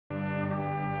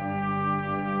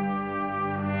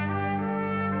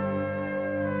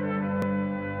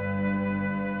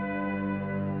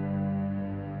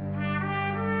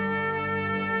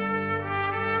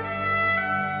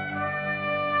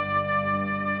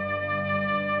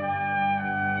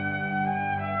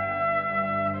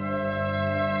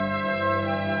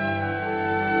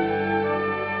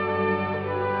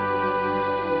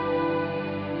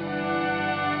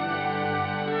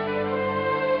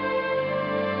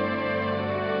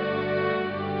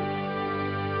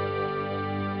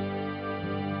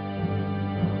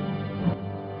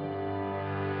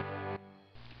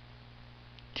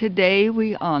Today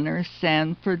we honor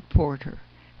Sanford Porter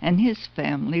and his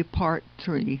family, Part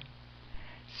 3.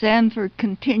 Sanford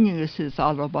continues his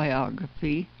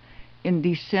autobiography in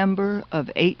December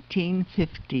of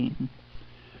 1815.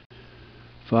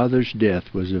 Father's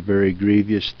death was a very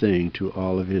grievous thing to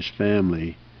all of his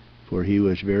family, for he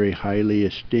was very highly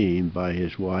esteemed by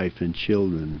his wife and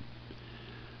children.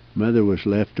 Mother was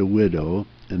left a widow,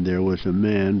 and there was a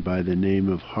man by the name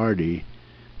of Hardy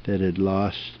that had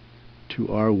lost to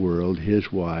our world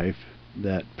his wife,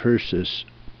 that Persis,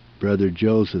 Brother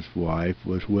Joseph's wife,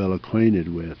 was well acquainted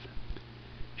with.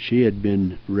 She had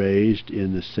been raised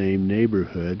in the same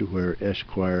neighborhood where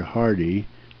Esquire Hardy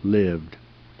lived.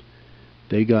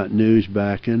 They got news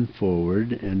back and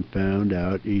forward and found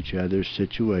out each other's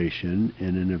situation,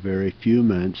 and in a very few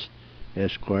months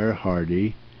Esquire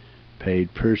Hardy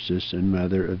paid Persis and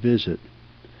Mother a visit.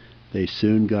 They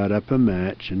soon got up a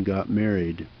match and got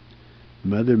married.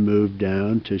 Mother moved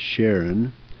down to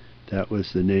Sharon, that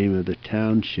was the name of the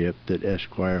township that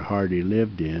Esquire Hardy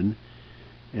lived in,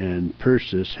 and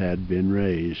Persis had been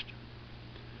raised.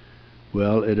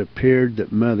 Well, it appeared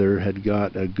that Mother had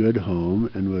got a good home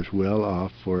and was well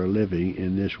off for a living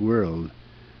in this world.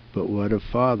 But what of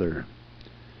Father?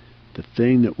 The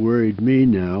thing that worried me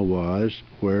now was,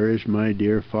 where is my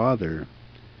dear father?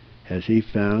 Has he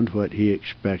found what he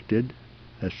expected,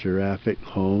 a seraphic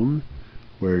home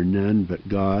where none but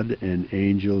God and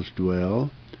angels dwell?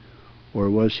 Or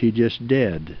was he just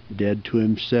dead, dead to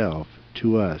himself,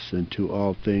 to us, and to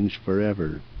all things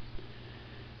forever?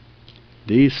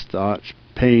 These thoughts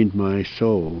pained my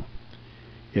soul.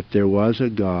 If there was a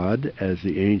God, as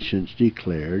the ancients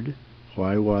declared,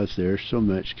 why was there so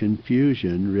much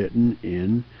confusion written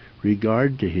in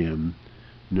regard to him?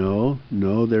 No,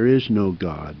 there is no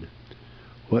God.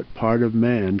 What part of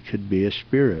man could be a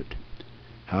spirit?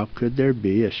 How could there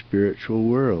be a spiritual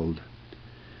world?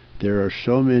 There are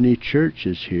so many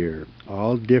churches here,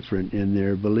 all different in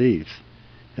their beliefs,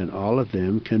 and all of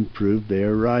them can prove they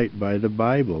are right by the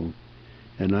Bible,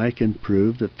 and I can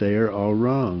prove that they are all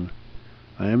wrong.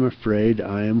 I am afraid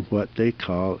I am what they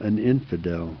call an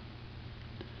infidel.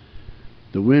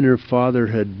 The winter Father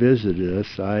had visited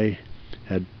us, I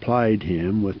had plied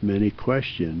him with many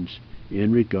questions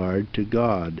in regard to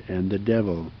God and the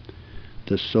devil,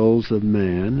 the souls of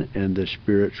man, and the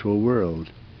spiritual world.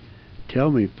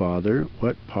 Tell me, Father,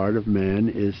 what part of man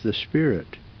is the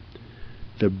spirit?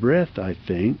 The breath, I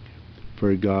think,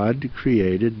 for God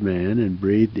created man and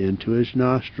breathed into his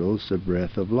nostrils the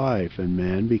breath of life, and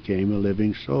man became a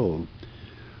living soul.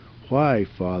 Why,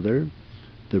 Father?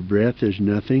 The breath is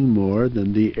nothing more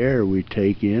than the air we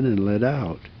take in and let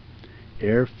out.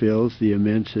 Air fills the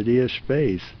immensity of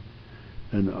space,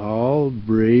 and all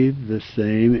breathe the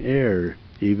same air,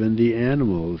 even the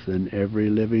animals and every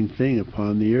living thing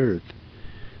upon the earth.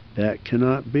 That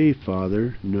cannot be,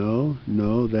 Father. No,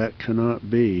 that cannot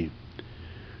be.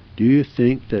 Do you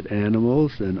think that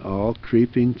animals and all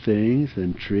creeping things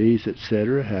and trees,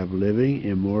 etc., have living,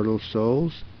 immortal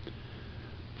souls?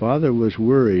 Father was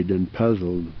worried and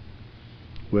puzzled.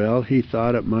 Well, he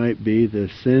thought it might be the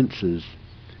senses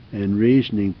and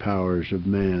reasoning powers of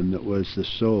man that was the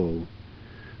soul,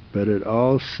 but it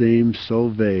all seemed so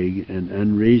vague and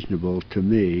unreasonable to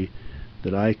me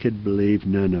that I could believe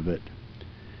none of it.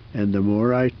 And the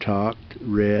more I talked,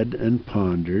 read, and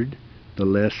pondered, the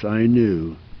less I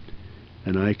knew,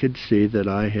 and I could see that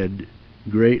I had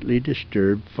greatly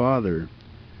disturbed Father,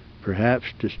 perhaps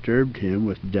disturbed him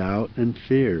with doubt and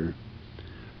fear.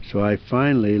 So I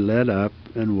finally let up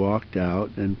and walked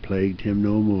out and plagued him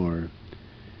no more.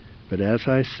 But as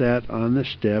I sat on the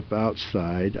step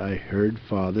outside, I heard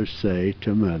Father say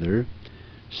to Mother,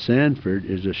 "Sanford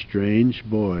is a strange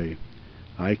boy.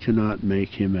 I cannot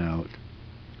make him out.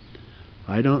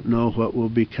 I don't know what will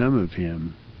become of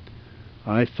him."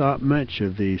 I thought much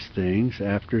of these things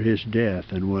after his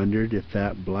death, and wondered if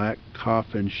that black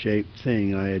coffin-shaped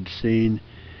thing I had seen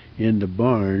in the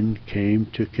barn came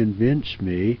to convince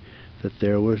me that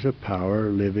there was a power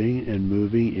living and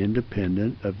moving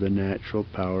independent of the natural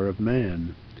power of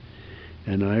man.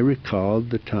 And I recalled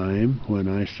the time when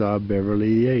I saw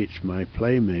Beverly Yates, my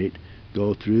playmate,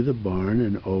 go through the barn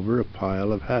and over a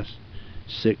pile of husks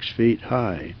 6 feet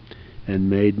high,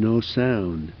 and made no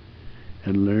sound,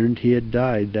 and learned he had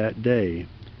died that day,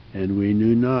 and we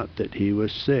knew not that he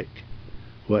was sick.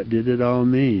 What did it all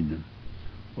mean?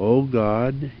 O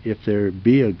God, if there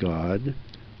be a God,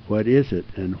 what is it,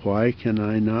 and why can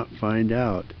I not find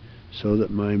out, so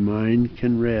that my mind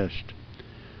can rest?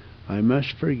 I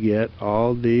must forget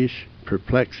all these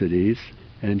perplexities,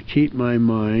 and keep my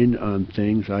mind on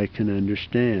things I can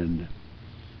understand.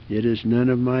 It is none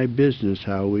of my business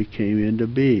how we came into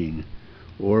being,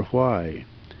 or why.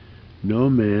 No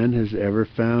man has ever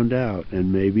found out,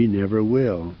 and maybe never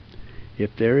will.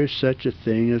 If there is such a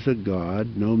thing as a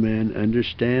God, no man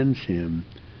understands him.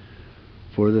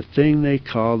 For the thing they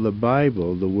call the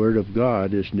Bible, the Word of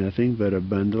God, is nothing but a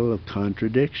bundle of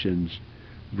contradictions,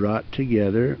 brought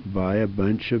together by a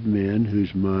bunch of men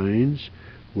whose minds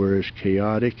were as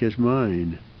chaotic as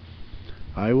mine.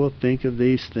 I will think of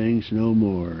these things no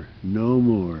more, no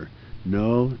more.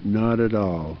 No, not at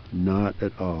all, not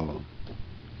at all.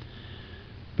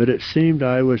 But it seemed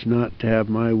I was not to have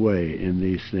my way in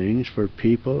these things, for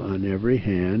people on every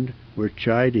hand were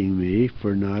chiding me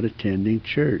for not attending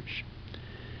church.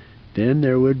 Then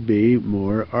there would be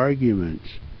more arguments,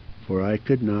 for I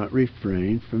could not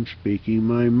refrain from speaking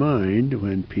my mind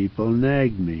when people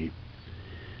nagged me.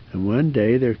 And one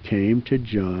day there came to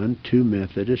John 2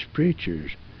 Methodist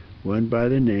preachers, one by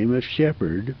the name of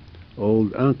Shepherd,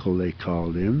 Old Uncle they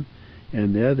called him,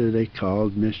 and the other they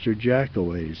called Mr.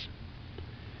 Jackaways.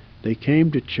 They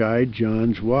came to chide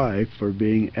John's wife for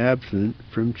being absent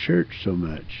from church so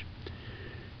much.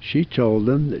 She told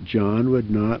them that John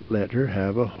would not let her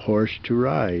have a horse to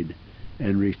ride,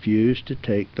 and refused to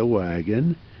take the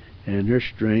wagon, and her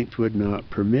strength would not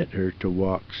permit her to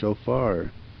walk so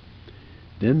far.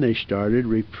 Then they started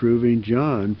reproving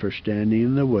John for standing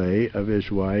in the way of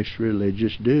his wife's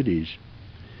religious duties.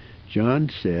 John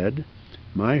said,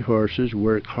 "My horses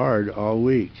work hard all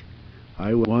week.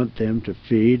 I want them to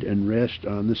feed and rest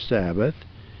on the Sabbath,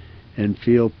 and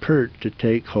feel pert to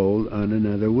take hold on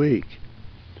another week.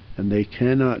 And they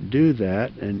cannot do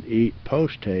that and eat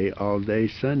post hay all day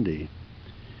Sunday."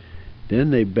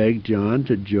 Then they begged John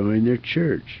to join their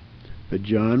church. But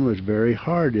John was very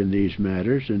hard in these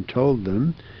matters, and told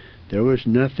them there was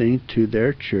nothing to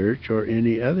their church or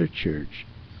any other church.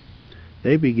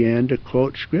 They began to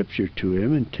quote Scripture to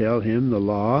him and tell him the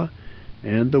law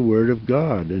and the Word of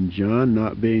God, and John,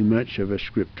 not being much of a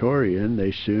scriptorian,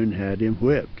 they soon had him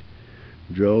whipped,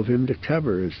 drove him to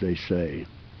cover, as they say.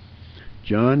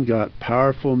 John got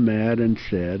powerful mad and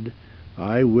said,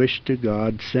 "I wish to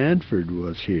God Sanford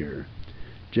was here."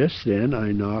 Just then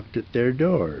I knocked at their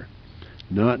door,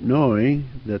 not knowing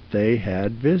that they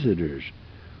had visitors.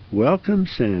 "Welcome,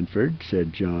 Sanford,"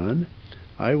 said John.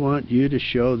 "I want you to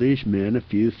show these men a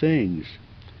few things."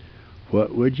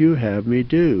 "What would you have me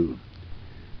do?"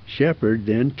 Shepherd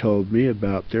then told me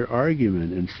about their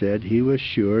argument, and said he was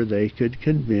sure they could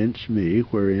convince me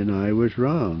wherein I was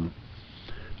wrong.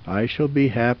 "I shall be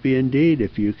happy indeed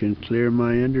if you can clear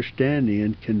my understanding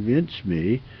and convince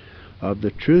me of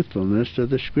the truthfulness of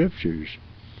the Scriptures.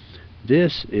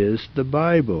 This is the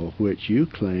Bible, which you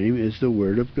claim is the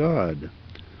Word of God."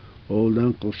 Old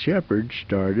Uncle Shepherd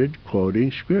started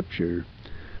quoting Scripture.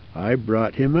 I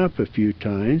brought him up a few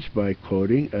times by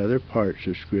quoting other parts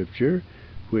of Scripture,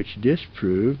 which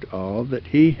disproved all that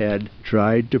he had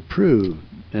tried to prove,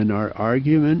 and our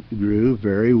argument grew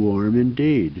very warm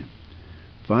indeed.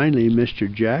 Finally,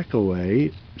 Mr. Jackaway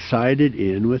sided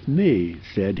in with me,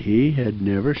 said he had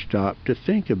never stopped to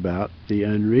think about the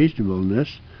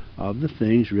unreasonableness of the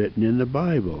things written in the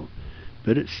Bible,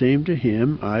 but it seemed to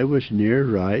him I was nearer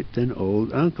right than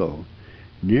Old Uncle,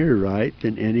 nearer right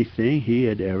than anything he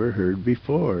had ever heard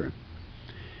before.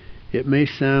 "It may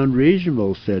sound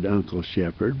reasonable," said Uncle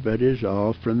Shepherd, "but it is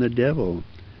all from the devil.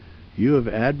 You have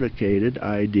advocated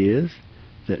ideas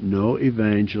that no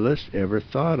evangelist ever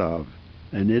thought of,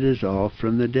 and it is all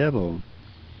from the devil."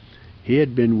 He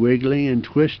had been wiggling and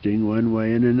twisting one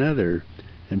way and another,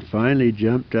 and finally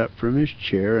jumped up from his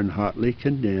chair and hotly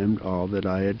condemned all that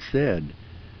I had said.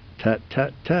 "Tut,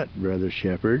 tut, tut, Brother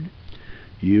Shepherd.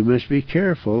 You must be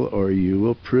careful, or you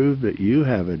will prove that you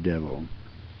have a devil.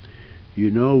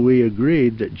 You know we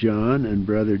agreed that John and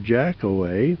Brother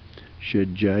Jackaway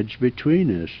should judge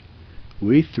between us.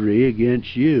 We three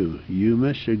against you. You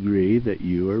must agree that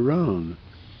you are wrong."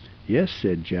 "Yes,"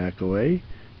 said Jackaway,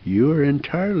 "you are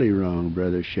entirely wrong,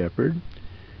 Brother Shepherd.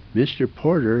 Mr.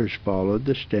 Porter has followed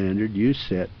the standard you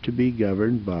set to be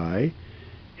governed by,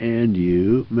 and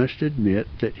you must admit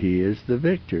that he is the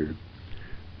victor.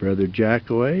 Brother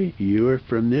Jackaway, you are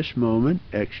from this moment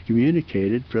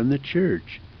excommunicated from the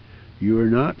church. You are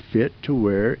not fit to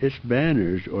wear its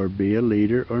banners or be a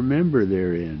leader or member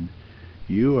therein.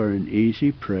 You are an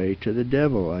easy prey to the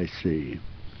devil, I see."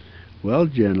 "Well,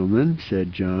 gentlemen,"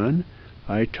 said John,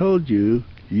 "I told you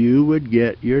you would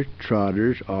get your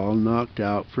trotters all knocked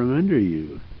out from under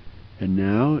you, and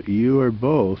now you are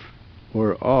both,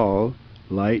 or all,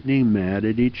 lightning mad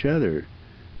at each other.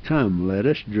 Come, let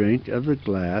us drink of the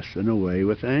glass and away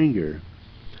with anger.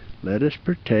 let us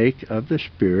partake of the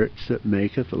spirits that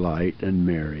maketh light and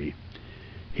merry.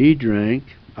 He drank,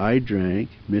 I drank,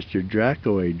 Mr.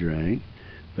 Drackaway drank,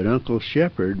 but Uncle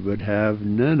Shepherd would have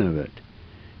none of it.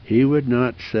 He would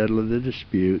not settle the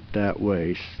dispute that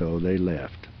way, so they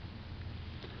left.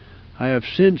 I have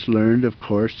since learned, of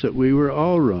course, that we were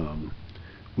all wrong.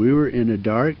 We were in a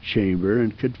dark chamber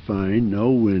and could find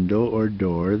no window or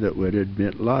door that would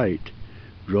admit light,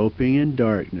 groping in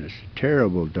darkness,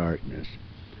 terrible darkness.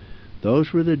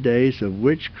 Those were the days of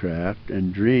witchcraft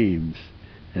and dreams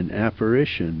and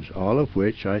apparitions, all of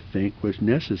which I think was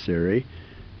necessary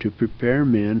to prepare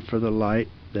men for the light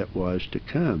that was to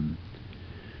come.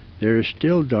 There is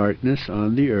still darkness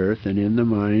on the earth and in the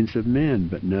minds of men,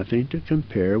 but nothing to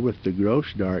compare with the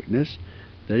gross darkness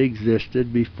that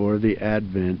existed before the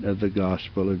advent of the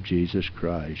gospel of Jesus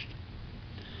Christ.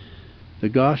 The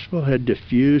gospel had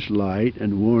diffused light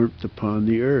and warmth upon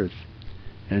the earth,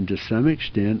 and to some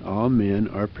extent all men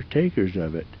are partakers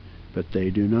of it, but they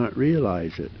do not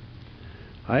realize it.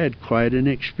 I had quite an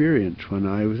experience when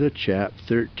I was a chap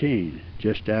 13,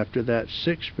 just after that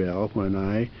sick spell when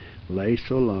I lay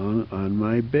so long on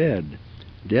my bed,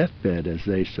 deathbed as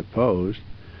they supposed.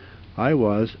 I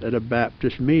was at a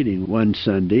Baptist meeting one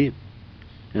Sunday,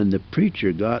 and the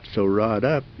preacher got so wrought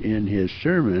up in his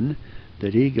sermon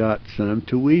that he got some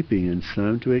to weeping and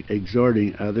some to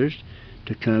exhorting others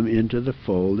to come into the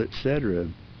fold, etc.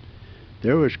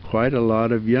 There was quite a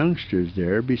lot of youngsters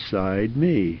there beside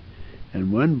me,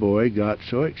 and one boy got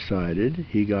so excited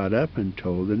he got up and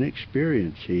told an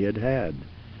experience he had had.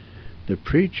 The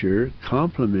preacher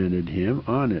complimented him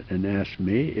on it and asked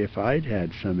me if I'd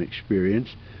had some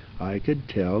experience I could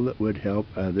tell that would help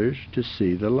others to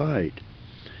see the light.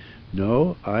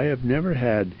 No, I have never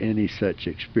had any such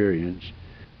experience,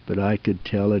 but I could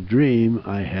tell a dream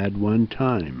I had one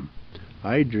time.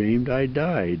 I dreamed I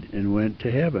died and went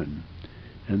to heaven,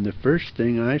 and the first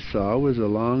thing I saw was a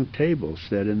long table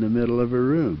set in the middle of a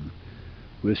room,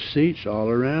 with seats all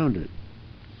around it,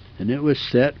 and it was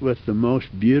set with the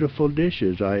most beautiful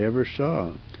dishes I ever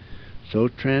saw, so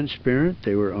transparent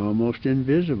they were almost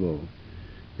invisible.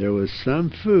 There was some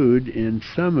food in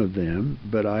some of them,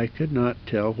 but I could not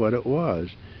tell what it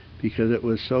was, because it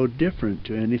was so different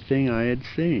to anything I had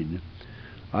seen.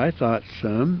 I thought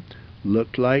some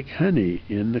looked like honey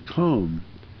in the comb,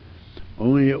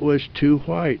 only it was too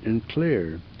white and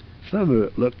clear. Some of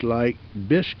it looked like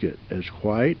biscuit, as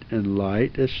white and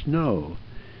light as snow.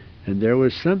 And there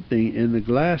was something in the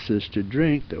glasses to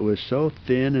drink that was so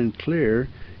thin and clear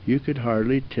you could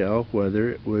hardly tell whether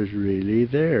it was really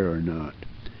there or not.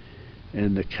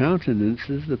 And the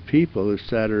countenances of the people who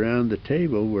sat around the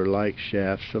table were like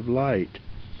shafts of light.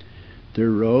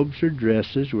 Their robes or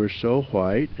dresses were so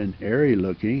white and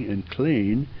airy-looking and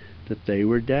clean that they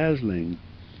were dazzling.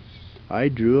 I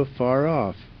drew afar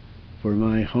off, for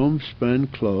my homespun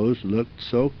clothes looked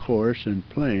so coarse and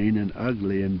plain and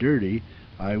ugly and dirty,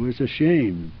 I was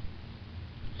ashamed.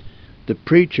 The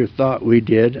preacher thought we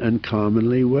did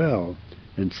uncommonly well,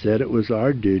 and said it was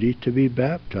our duty to be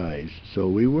baptized, so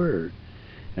we were,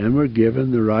 and were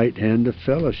given the right hand of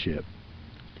fellowship.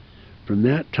 From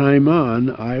that time on,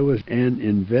 I was an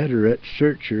inveterate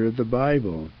searcher of the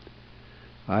Bible.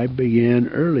 I began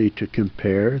early to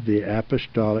compare the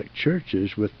apostolic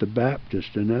churches with the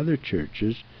Baptist and other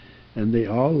churches, and they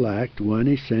all lacked one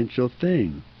essential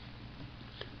thing.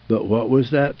 But what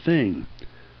was that thing?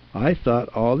 I thought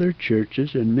all their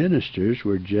churches and ministers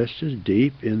were just as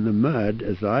deep in the mud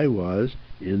as I was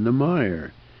in the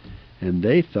mire, and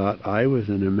they thought I was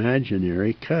an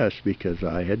imaginary cuss because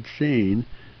I had seen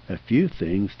a few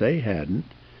things they hadn't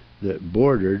that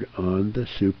bordered on the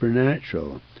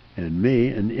supernatural, and me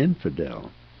an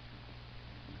infidel.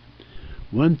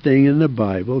 One thing in the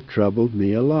Bible troubled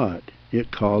me a lot.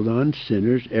 It called on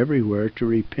sinners everywhere to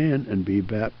repent and be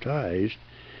baptized,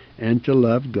 and to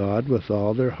love God with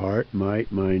all their heart,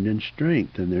 might, mind, and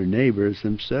strength, and their neighbors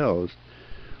themselves.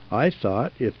 I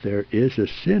thought, if there is a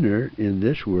sinner in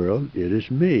this world, it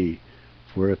is me,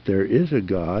 for if there is a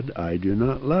God, I do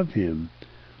not love him.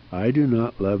 I do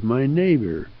not love my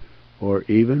neighbor, or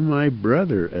even my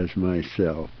brother as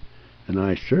myself, and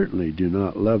I certainly do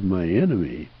not love my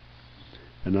enemy.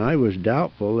 And I was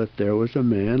doubtful if there was a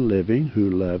man living who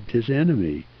loved his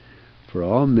enemy, for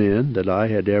all men that I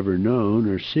had ever known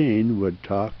or seen would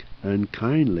talk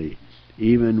unkindly,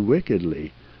 even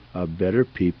wickedly, of better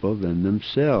people than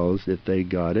themselves if they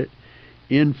got it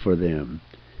in for them,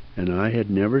 and I had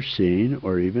never seen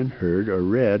or even heard or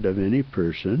read of any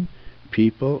person,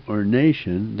 people, or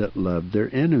nation that loved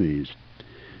their enemies.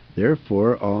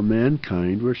 Therefore all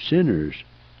mankind were sinners.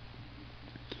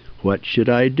 What should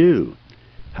I do?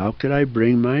 How could I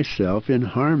bring myself in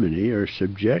harmony or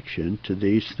subjection to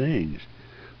these things?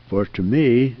 For to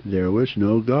me there was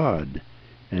no God,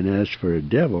 and as for a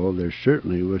devil, there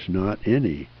certainly was not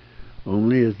any,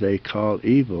 only as they call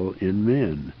evil in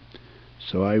men.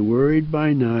 So I worried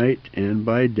by night and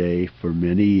by day for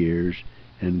many years,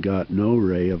 and got no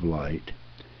ray of light.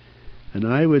 And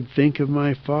I would think of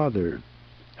my father,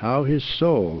 how his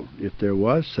soul, if there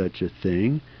was such a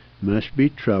thing, must be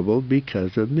troubled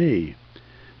because of me.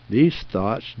 These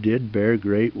thoughts did bear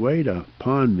great weight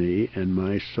upon me, and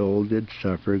my soul did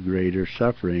suffer greater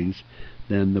sufferings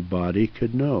than the body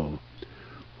could know.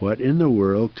 What in the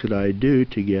world could I do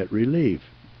to get relief?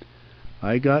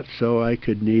 I got so I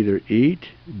could neither eat,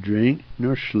 drink,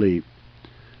 nor sleep.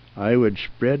 I would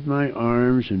spread my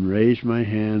arms and raise my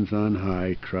hands on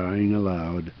high, crying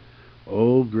aloud,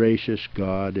 O gracious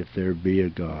God, if there be a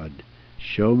God,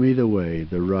 show me the way,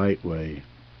 the right way.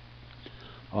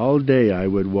 All day I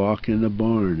would walk in the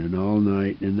barn, and all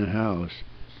night in the house.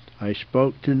 I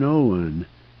spoke to no one,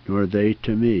 nor they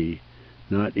to me,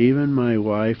 not even my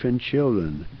wife and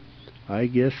children. I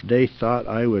guess they thought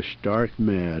I was stark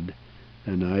mad,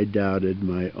 and I doubted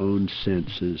my own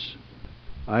senses.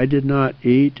 I did not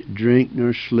eat, drink,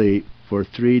 nor sleep for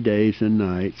 3 days and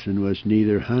nights, and was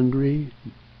neither hungry,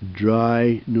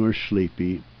 dry, nor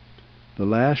sleepy. The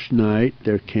last night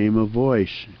there came a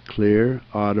voice, clear,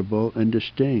 audible, and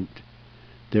distinct.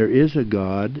 There is a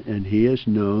God, and he has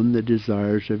known the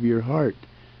desires of your heart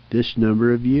this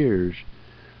number of years.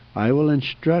 I will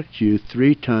instruct you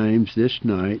 3 times this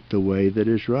night the way that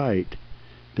is right,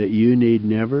 that you need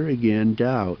never again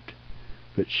doubt,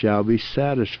 but shall be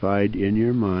satisfied in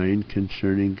your mind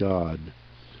concerning God.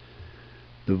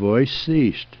 The voice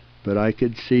ceased, but I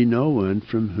could see no one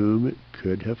from whom it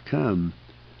could have come.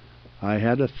 I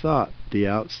had a thought. The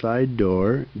outside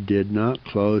door did not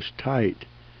close tight.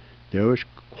 There was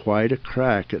quite a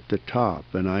crack at the top,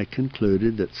 and I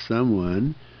concluded that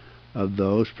someone of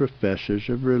those professors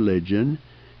of religion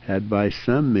had by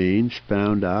some means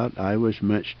found out I was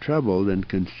much troubled and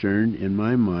concerned in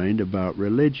my mind about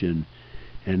religion,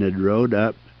 and had rode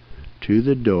up to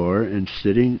the door, and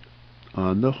sitting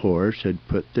on the horse had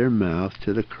put their mouth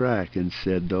to the crack and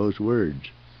said those words.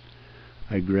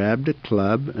 I grabbed a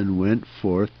club and went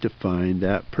forth to find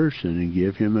that person and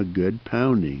give him a good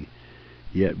pounding,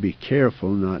 yet be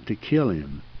careful not to kill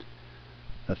him.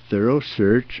 A thorough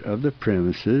search of the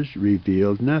premises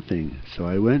revealed nothing, so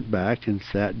I went back and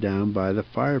sat down by the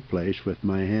fireplace with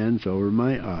my hands over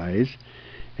my eyes,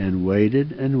 and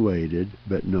waited,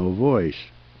 but no voice.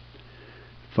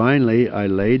 Finally I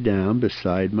lay down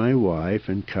beside my wife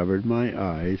and covered my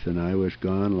eyes, and I was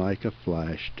gone like a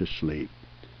flash to sleep.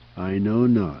 I know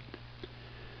not.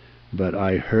 But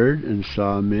I heard and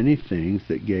saw many things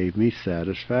that gave me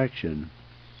satisfaction.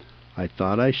 I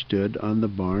thought I stood on the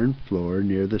barn floor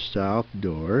near the south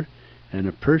door, and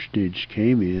a personage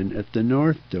came in at the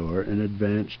north door and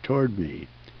advanced toward me.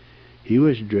 He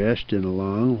was dressed in a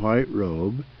long white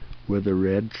robe, with a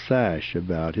red sash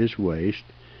about his waist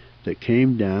that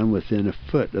came down within a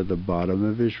foot of the bottom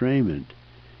of his raiment.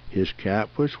 His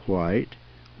cap was white,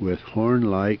 with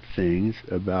horn-like things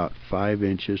about 5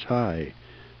 inches high,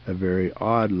 a very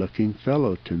odd-looking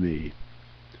fellow to me.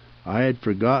 I had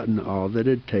forgotten all that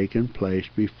had taken place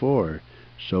before,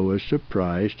 so was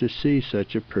surprised to see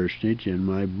such a personage in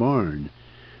my barn,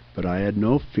 but I had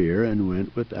no fear, and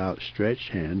went with outstretched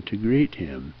hand to greet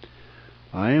him.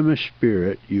 I am a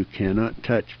spirit, you cannot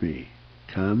touch me.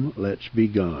 Come, let's be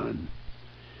gone.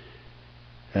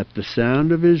 At the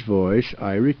sound of his voice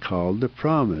I recalled the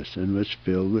promise, and was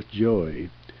filled with joy.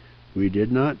 We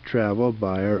did not travel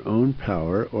by our own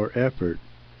power or effort.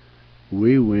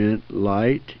 We went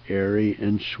light, airy,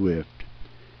 and swift,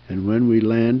 and when we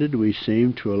landed we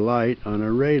seemed to alight on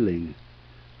a railing.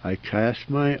 I cast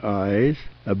my eyes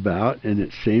about, and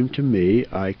it seemed to me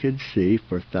I could see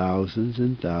for thousands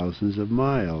and thousands of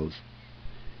miles.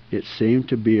 It seemed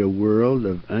to be a world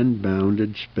of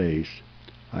unbounded space.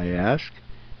 I asked,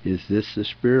 is this the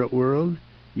spirit world?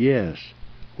 Yes.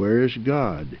 Where is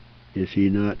God? Is he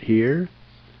not here?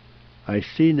 I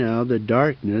see now the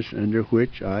darkness under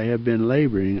which I have been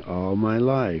laboring all my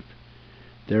life.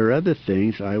 There are other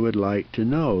things I would like to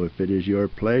know, if it is your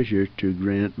pleasure to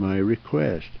grant my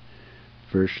request.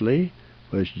 Firstly,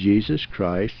 was Jesus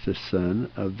Christ the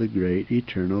Son of the great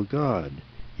eternal God?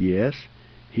 Yes,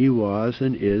 he was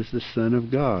and is the Son of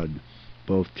God,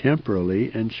 both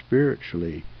temporally and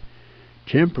spiritually.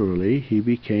 Temporally, he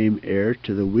became heir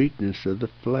to the weakness of the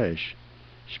flesh.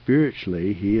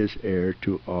 Spiritually, he is heir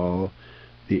to all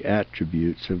the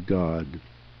attributes of God.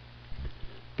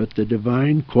 But the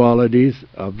divine qualities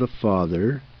of the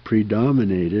Father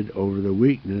predominated over the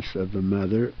weakness of the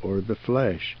mother or the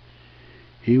flesh.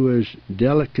 He was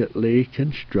delicately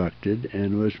constructed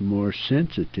and was more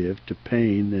sensitive to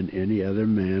pain than any other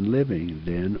man living,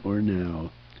 then or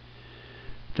now.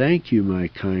 Thank you, my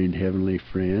kind heavenly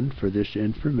friend, for this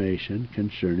information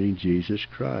concerning Jesus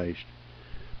Christ.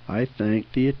 I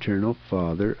thank the Eternal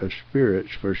Father of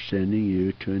Spirits for sending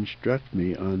you to instruct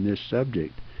me on this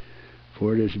subject,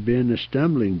 for it has been a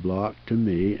stumbling block to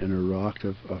me and a rock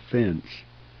of offense.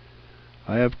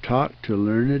 I have talked to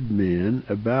learned men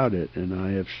about it, and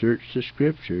I have searched the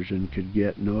Scriptures and could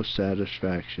get no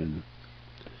satisfaction.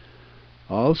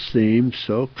 All seem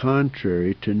so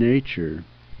contrary to nature.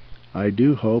 I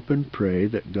do hope and pray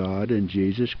that God and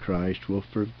Jesus Christ will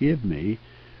forgive me,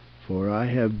 for I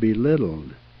have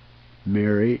belittled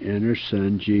Mary and her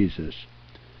son Jesus.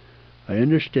 I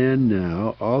understand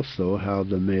now also how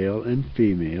the male and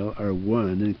female are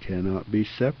one and cannot be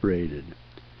separated.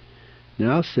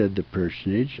 Now, said the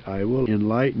personage, I will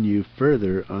enlighten you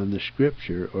further on the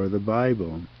Scripture or the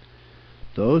Bible.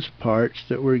 Those parts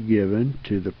that were given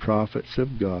to the prophets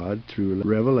of God through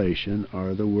revelation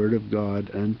are the Word of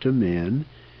God unto men,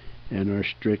 and are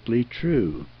strictly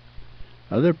true.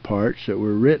 Other parts that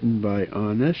were written by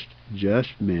honest,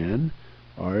 just men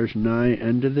are as nigh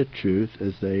unto the truth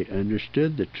as they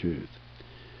understood the truth.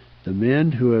 The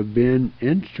men who have been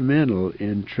instrumental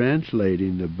in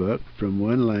translating the book from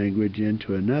one language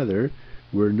into another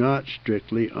were not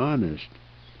strictly honest.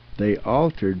 They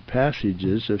altered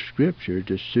passages of Scripture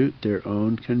to suit their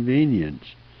own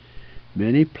convenience.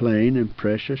 Many plain and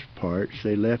precious parts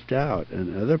they left out,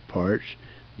 and other parts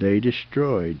they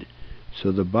destroyed.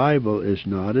 So the Bible is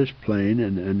not as plain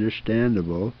and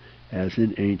understandable as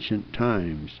in ancient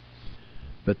times.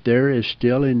 But there is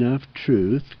still enough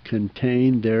truth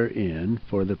contained therein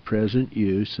for the present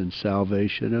use and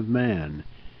salvation of man,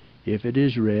 if it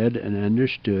is read and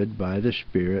understood by the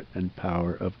Spirit and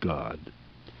power of God.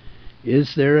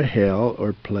 Is there a hell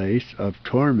or place of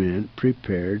torment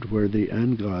prepared where the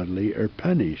ungodly are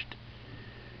punished?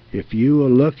 If you will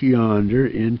look yonder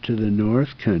into the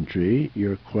north country,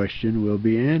 your question will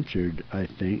be answered, I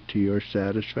think, to your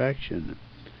satisfaction.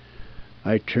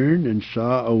 I turned and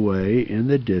saw away in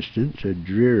the distance a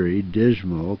dreary,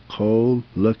 dismal,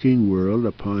 cold-looking world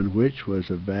upon which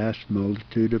was a vast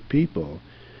multitude of people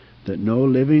that no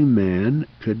living man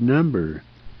could number,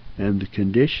 and the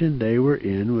condition they were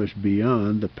in was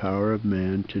beyond the power of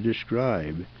man to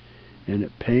describe, and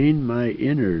it pained my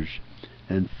innards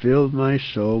and filled my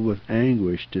soul with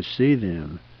anguish to see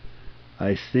them.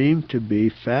 I seemed to be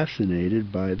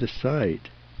fascinated by the sight.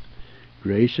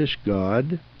 Gracious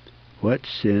God, what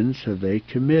sins have they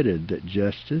committed that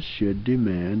justice should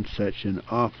demand such an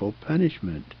awful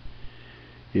punishment?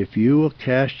 If you will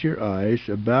cast your eyes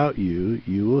about you,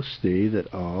 you will see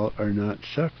that all are not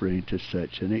suffering to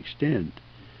such an extent.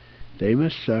 They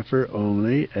must suffer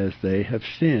only as they have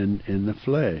sinned in the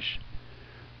flesh.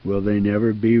 Will they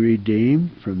never be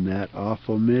redeemed from that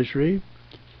awful misery?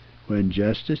 When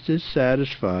justice is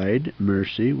satisfied,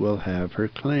 mercy will have her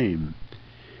claim.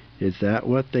 Is that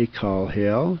what they call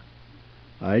hell?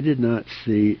 I did not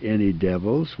see any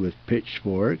devils with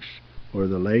pitchforks, or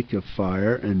the lake of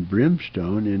fire and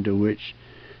brimstone into which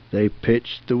they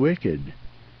pitched the wicked.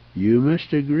 You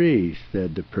must agree,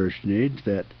 said the personage,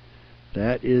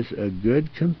 that is a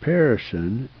good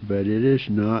comparison, but it is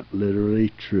not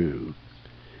literally true.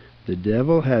 The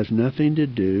devil has nothing to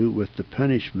do with the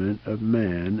punishment of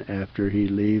man after he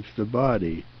leaves the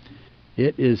body.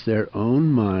 It is their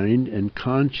own mind and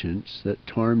conscience that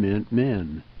torment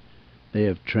men. They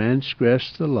have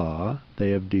transgressed the law,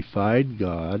 they have defied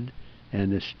God,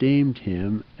 and esteemed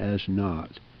him as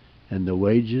naught, and the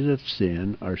wages of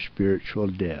sin are spiritual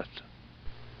death.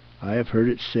 I have heard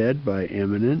it said by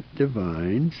eminent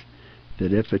divines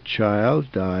that if a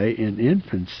child die in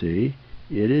infancy,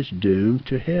 it is doomed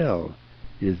to hell.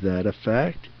 Is that a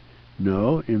fact?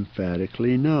 No,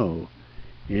 emphatically no.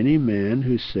 Any man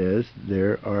who says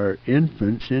there are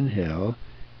infants in hell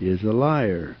is a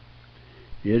liar.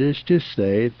 It is to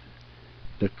say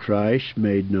the Christ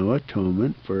made no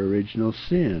atonement for original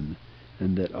sin,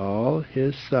 and that all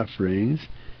his sufferings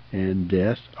and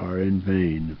death are in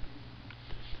vain.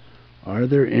 Are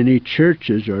there any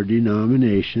churches or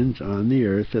denominations on the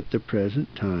earth at the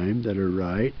present time that are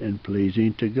right and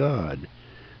pleasing to God?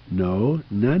 No,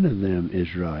 none of them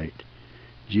is right.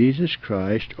 Jesus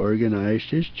Christ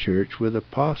organized his church with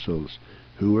apostles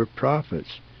who were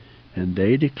prophets, and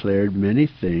they declared many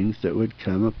things that would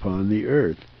come upon the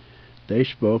earth. They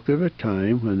spoke of a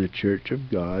time when the church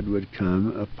of God would come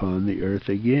upon the earth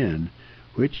again,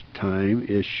 which time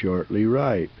is shortly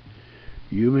ripe.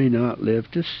 You may not live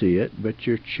to see it, but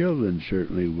your children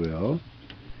certainly will.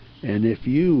 And if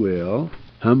you will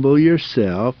humble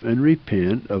yourself and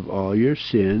repent of all your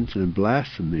sins and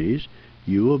blasphemies,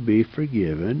 you will be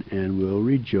forgiven and will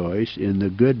rejoice in the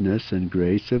goodness and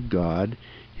grace of God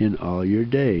in all your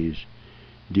days.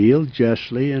 Deal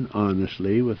justly and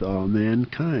honestly with all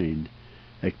mankind.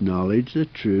 Acknowledge the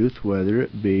truth whether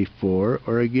it be for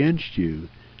or against you.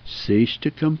 Cease to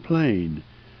complain.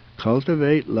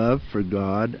 Cultivate love for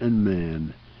God and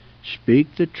man.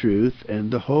 Speak the truth and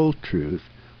the whole truth,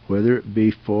 whether it be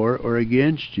for or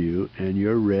against you, and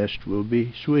your rest will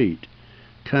be sweet.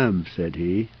 Come, said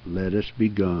he, let us be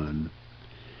gone.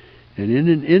 And in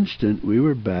an instant we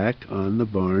were back on the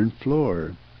barn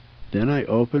floor. Then I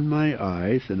opened my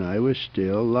eyes, and I was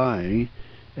still lying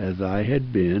as I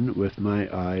had been, with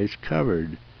my eyes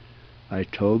covered. I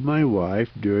told my wife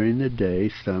during the day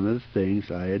some of the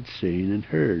things I had seen and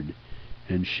heard,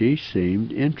 and she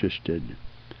seemed interested.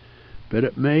 But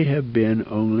it may have been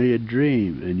only a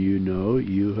dream, and you know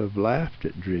you have laughed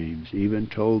at dreams, even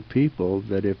told people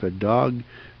that if a dog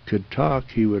could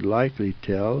talk he would likely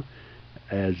tell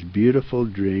as beautiful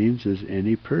dreams as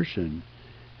any person.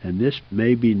 And this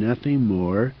may be nothing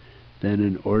more than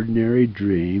an ordinary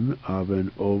dream of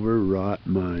an overwrought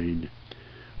mind.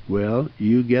 Well,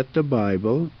 you get the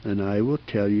Bible, and I will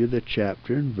tell you the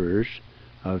chapter and verse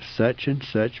of such and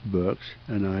such books,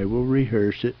 and I will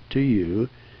rehearse it to you,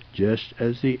 just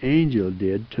as the angel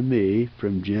did to me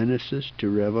from Genesis to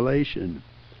Revelation.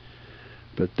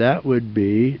 But that would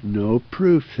be no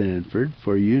proof, Sanford,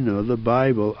 for you know the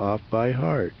Bible off by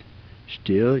heart.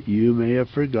 Still, you may have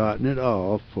forgotten it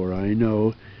all, for I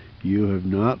know you have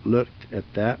not looked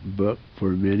at that book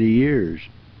for many years.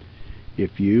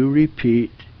 If you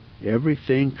repeat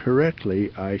everything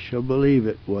correctly, I shall believe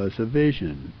it was a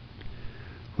vision.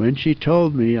 When she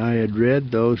told me I had read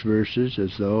those verses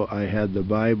as though I had the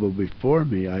Bible before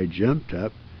me, I jumped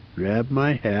up, grabbed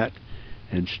my hat,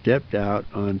 and stepped out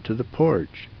onto the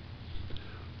porch.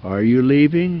 "Are you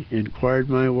leaving?" inquired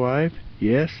my wife.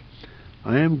 "Yes,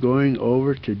 I am going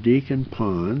over to Deacon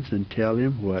Pond's and tell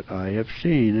him what I have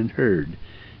seen and heard,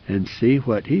 and see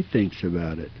what he thinks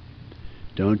about it.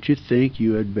 Don't you think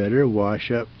you had better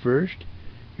wash up first?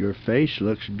 Your face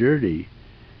looks dirty,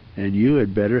 and you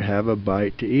had better have a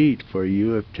bite to eat, for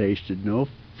you have tasted no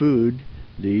food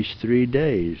these 3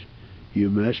 days. You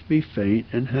must be faint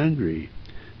and hungry."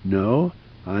 "No,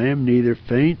 I am neither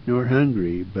faint nor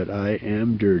hungry, but I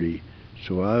am dirty,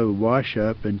 so I will wash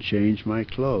up and change my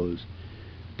clothes."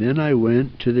 Then I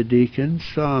went to the deacon's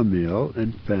sawmill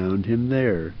and found him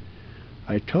there.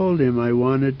 I told him I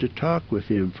wanted to talk with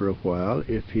him for a while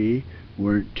if he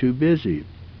weren't too busy.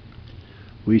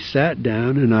 We sat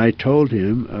down, and I told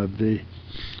him of the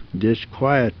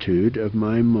disquietude of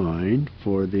my mind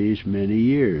for these many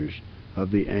years,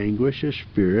 of the anguish of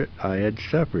spirit I had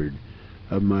suffered,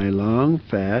 of my long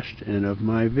fast, and of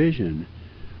my vision.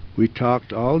 We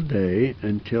talked all day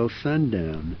until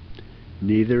sundown.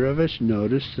 Neither of us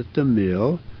noticed that the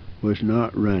mill was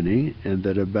not running, and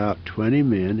that about 20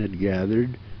 men had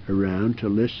gathered around to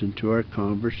listen to our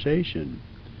conversation.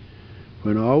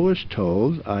 When all was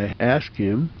told, I asked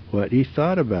him what he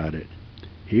thought about it.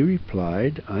 He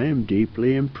replied, "I am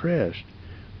deeply impressed.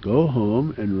 Go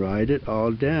home and write it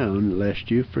all down, lest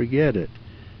you forget it,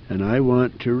 and I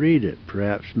want to read it,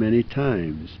 perhaps many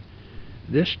times."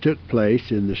 This took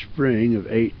place in the spring of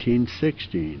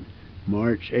 1816,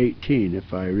 March 18,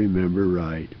 if I remember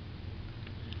right.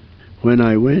 When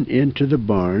I went into the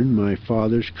barn, my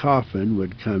father's coffin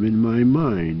would come in my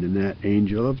mind, and that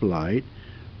angel of light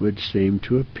would seem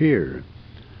to appear.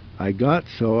 I got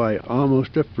so I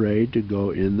almost afraid to go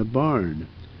in the barn.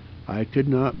 I could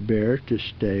not bear to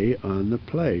stay on the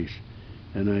place,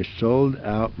 and I sold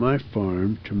out my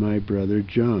farm to my brother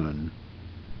John.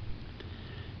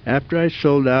 After I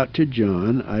sold out to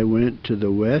John, I went to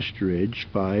the West Ridge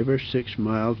 5 or 6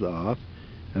 miles off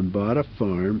and bought a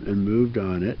farm and moved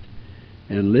on it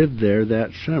and lived there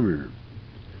that summer.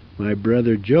 My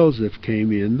brother Joseph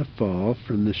came in the fall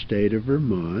from the state of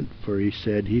Vermont, for he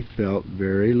said he felt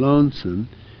very lonesome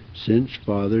since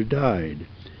Father died,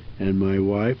 and my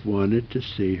wife wanted to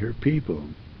see her people.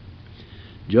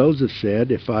 Joseph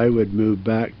said if I would move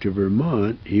back to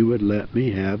Vermont, he would let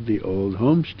me have the old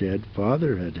homestead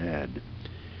Father had had.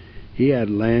 He had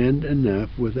land enough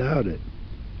without it.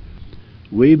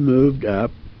 We moved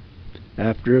up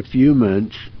after a few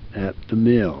months at the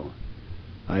mill.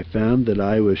 I found that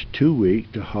I was too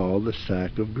weak to haul the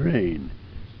sack of grain.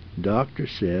 Doctor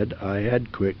said I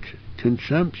had quick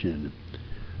consumption.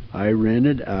 I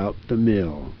rented out the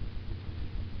mill.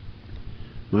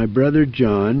 My brother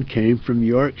John came from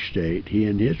York State, he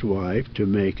and his wife, to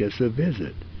make us a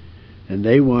visit, and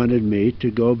they wanted me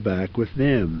to go back with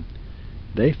them.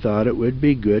 They thought it would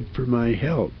be good for my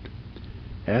health.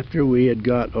 After we had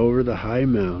got over the high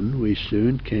mountain, we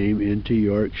soon came into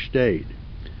York State.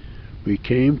 We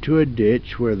came to a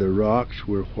ditch where the rocks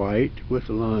were white with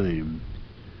lime.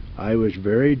 I was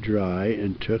very dry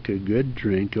and took a good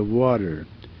drink of water,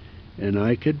 and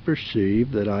I could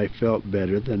perceive that I felt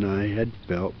better than I had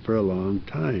felt for a long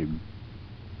time.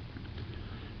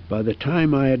 By the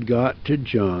time I had got to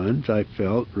John's, I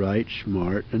felt right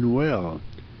smart and well.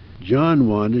 John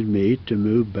wanted me to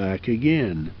move back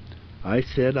again. I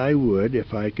said I would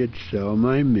if I could sell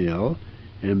my mill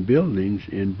and buildings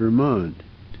in Vermont.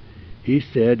 He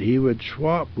said he would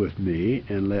swap with me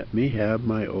and let me have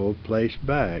my old place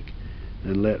back,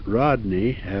 and let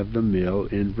Rodney have the mill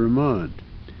in Vermont.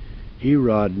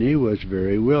 Rodney was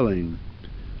very willing.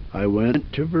 I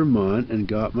went to Vermont and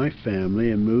got my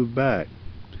family and moved back.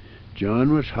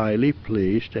 John was highly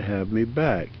pleased to have me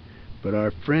back, but our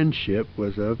friendship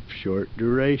was of short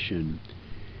duration.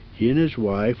 He and his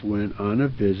wife went on a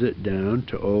visit down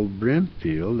to Old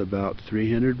Brimfield, about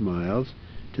 300 miles,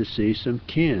 to see some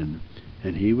kin,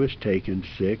 and he was taken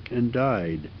sick and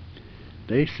died.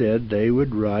 They said they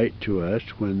would write to us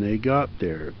when they got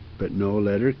there, but no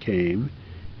letter came,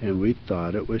 and we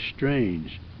thought it was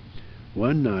strange.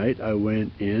 One night I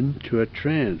went into a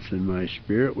trance, and my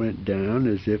spirit went down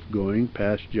as if going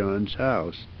past John's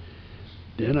house.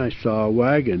 Then I saw a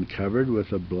wagon covered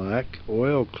with a black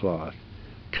oilcloth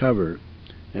cover,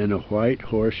 and a white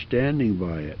horse standing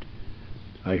by it.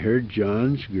 I heard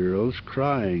John's girls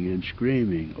crying and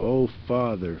screaming, "Oh,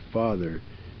 Father, Father,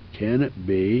 can it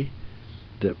be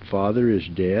that Father is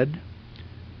dead?"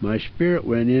 My spirit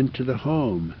went into the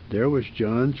home. There was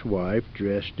John's wife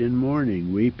dressed in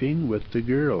mourning, weeping with the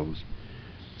girls.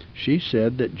 She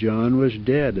said that John was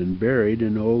dead and buried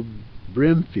in Old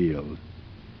Brimfield.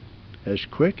 As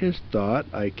quick as thought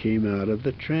I came out of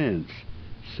the trance.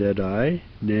 Said I,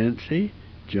 "Nancy,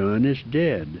 John is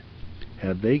dead.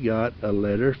 Have they got a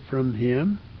letter from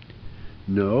him?"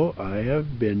 "No, I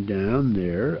have been down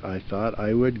there. I thought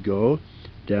I would go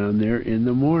down there in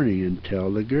the morning and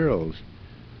tell the girls.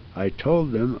 I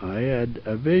told them I had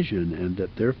a vision and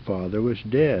that their father was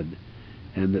dead,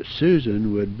 and that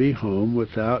Susan would be home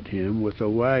without him with a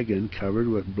wagon covered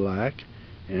with black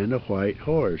and a white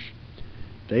horse.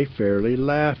 They fairly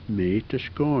laughed me to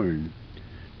scorn.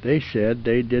 They said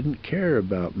they didn't care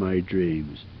about my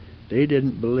dreams. They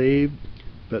didn't believe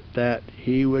but that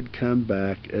he would come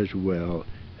back as well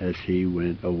as he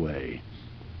went away.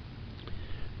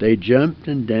 They jumped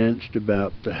and danced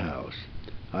about the house.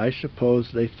 I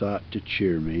suppose they thought to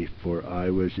cheer me, for I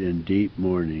was in deep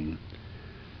mourning.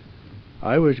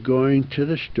 I was going to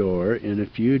the store in a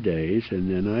few days,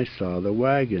 and then I saw the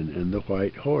wagon and the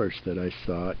white horse that I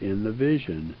saw in the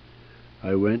vision.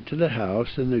 I went to the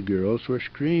house, and the girls were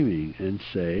screaming and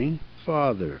saying,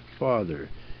 "Father, Father,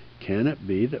 can it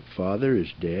be that Father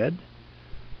is dead?"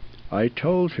 I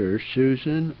told her,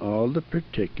 Susan, all the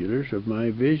particulars of my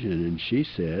vision, and she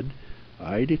said,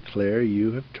 "I declare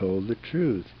you have told the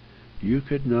truth. You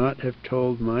could not have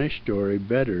told my story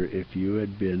better if you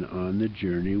had been on the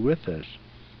journey with us."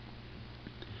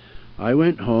 I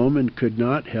went home and could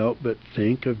not help but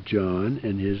think of John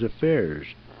and his affairs.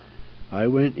 I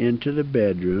went into the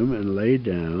bedroom and lay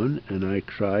down, and I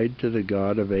cried to the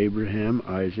God of Abraham,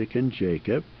 Isaac, and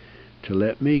Jacob to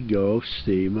let me go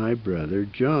see my brother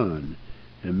John.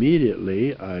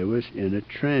 Immediately I was in a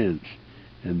trance,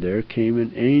 and there came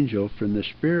an angel from the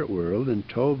spirit world and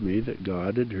told me that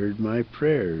God had heard my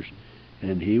prayers,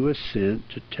 and he was sent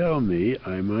to tell me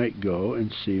I might go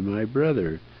and see my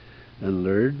brother, and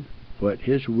learn what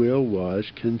his will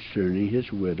was concerning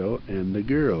his widow and the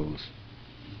girls.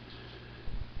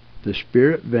 The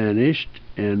spirit vanished,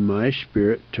 and my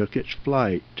spirit took its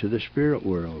flight to the spirit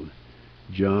world.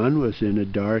 John was in a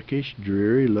darkish,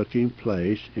 dreary-looking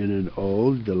place in an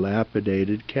old,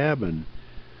 dilapidated cabin.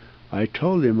 I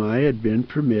told him I had been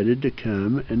permitted to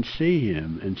come and see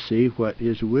him, and see what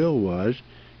his will was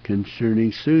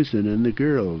concerning Susan and the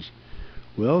girls.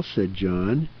 "Well," said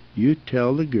John, "you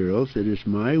tell the girls it is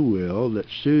my will that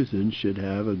Susan should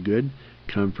have a good,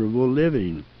 comfortable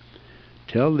living.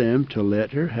 Tell them to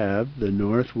let her have the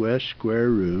northwest square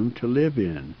room to live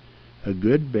in, a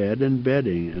good bed and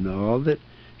bedding, and all that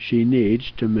she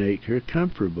needs to make her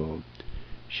comfortable.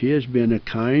 She has been a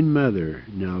kind mother.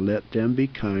 Now let them be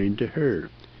kind to her.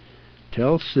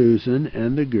 Tell Susan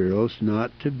and the girls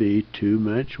not to be too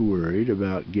much worried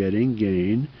about getting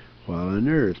gain while on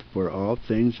earth, for all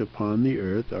things upon the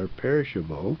earth are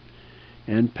perishable,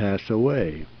 and pass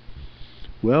away.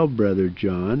 Well, Brother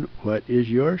John, what is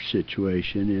your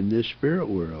situation in this spirit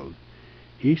world?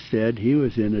 He said he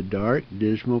was in a dark,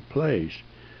 dismal place,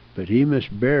 but he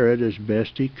must bear it as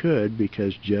best he could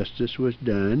because justice was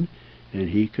done and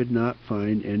he could not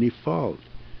find any fault.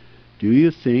 Do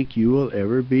you think you will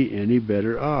ever be any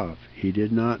better off? He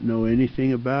did not know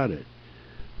anything about it.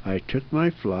 I took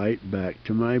my flight back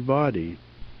to my body.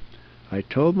 I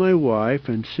told my wife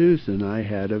and Susan I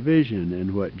had a vision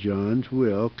and what John's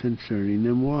will concerning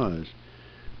them was.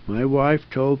 My wife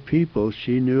told people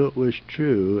she knew it was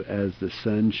true as the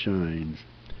sun shines.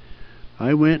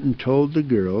 I went and told the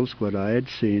girls what I had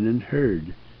seen and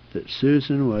heard, that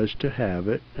Susan was to have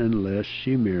it unless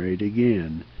she married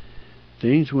again.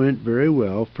 Things went very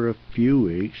well for a few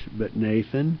weeks, but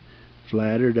Nathan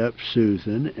flattered up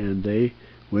Susan and they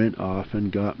went off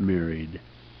and got married.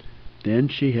 Then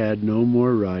she had no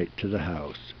more right to the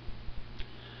house.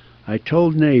 I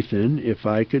told Nathan if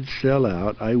I could sell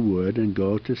out I would and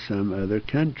go to some other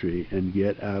country and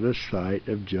get out of sight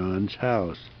of John's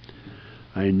house.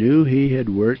 I knew he had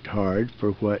worked hard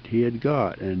for what he had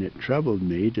got, and it troubled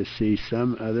me to see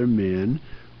some other men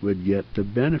would get the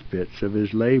benefits of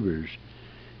his labors.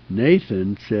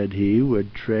 Nathan said he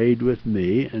would trade with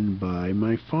me and buy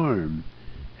my farm,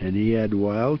 and he had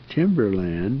wild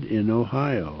timberland in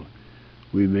Ohio.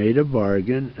 We made a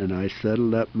bargain, and I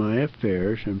settled up my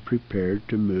affairs and prepared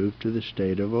to move to the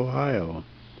state of Ohio.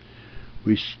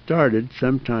 We started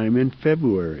sometime in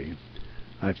February.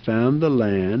 I found the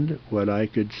land, what I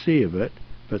could see of it,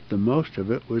 but the most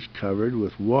of it was covered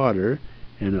with water,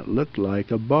 and it looked like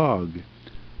a bog.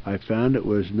 I found it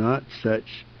was not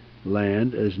such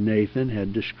land as Nathan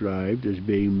had described as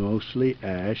being mostly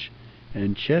ash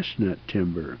and chestnut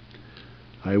timber.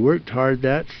 I worked hard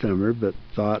that summer, but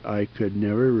thought I could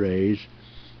never raise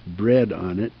bread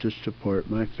on it to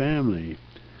support my family.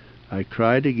 I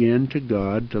cried again to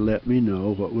God to let me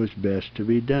know what was best to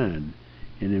be done,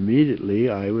 and immediately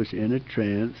I was in a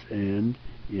trance and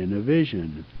in a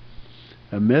vision.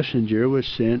 A messenger was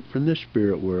sent from the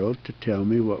spirit world to tell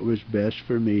me what was best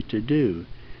for me to do.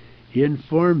 He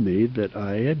informed me that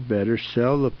I had better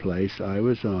sell the place I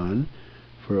was on,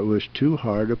 for it was too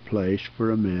hard a place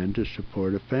for a man to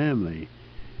support a family.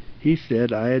 He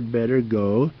said I had better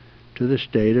go to the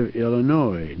state of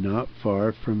Illinois, not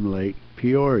far from Lake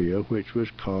Peoria, which was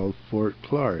called Fort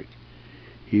Clark.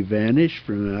 He vanished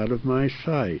from out of my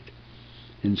sight.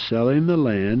 In selling the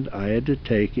land, I had to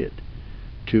take it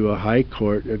to a high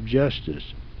court of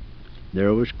justice.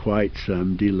 There was quite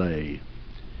some delay.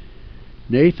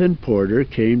 Nathan Porter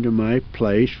came to my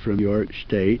place from York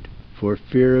State for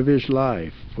fear of his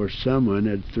life, for someone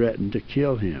had threatened to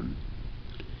kill him.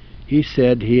 He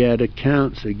said he had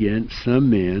accounts against some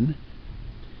men,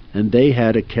 and they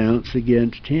had accounts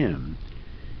against him.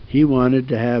 He wanted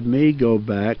to have me go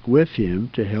back with him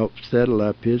to help settle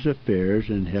up his affairs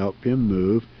and help him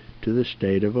move to the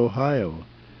state of Ohio.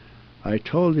 I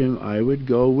told him I would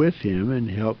go with him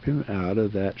and help him out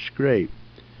of that scrape.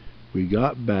 We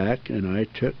got back, and I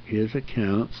took his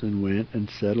accounts and went and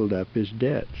settled up his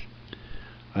debts.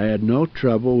 I had no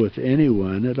trouble with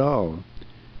anyone at all.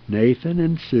 Nathan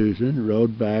and Susan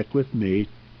rode back with me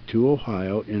to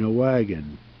Ohio in a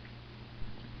wagon.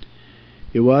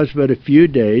 It was but a few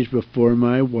days before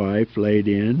my wife laid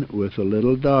in with a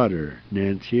little daughter,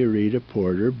 Nancy Rita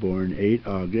Porter, born 8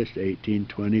 August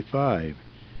 1825.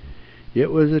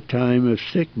 It was a time of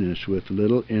sickness with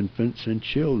little infants and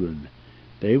children.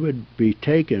 They would be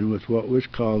taken with what was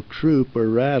called croup or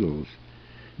rattles,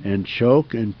 and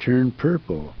choke and turn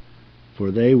purple,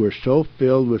 for they were so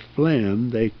filled with phlegm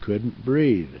they couldn't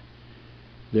breathe.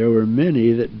 There were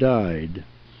many that died.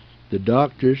 The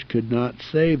doctors could not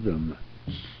save them.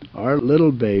 Our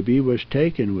little baby was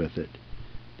taken with it.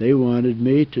 They wanted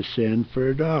me to send for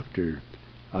a doctor.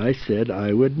 I said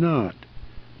I would not.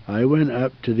 I went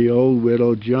up to the old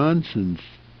widow Johnson's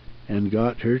and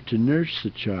got her to nurse the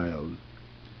child.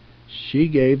 She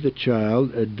gave the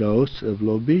child a dose of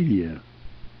lobelia.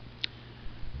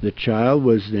 The child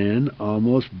was then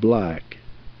almost black,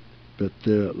 but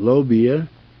the lobia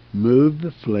moved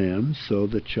the phlegm so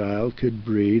the child could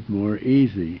breathe more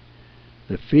easy.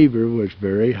 The fever was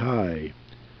very high.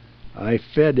 I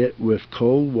fed it with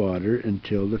cold water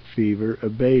until the fever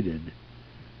abated.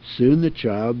 Soon the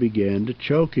child began to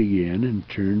choke again and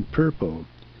turn purple.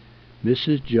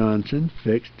 Mrs. Johnson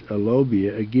fixed a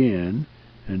lobia again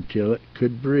until it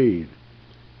could breathe.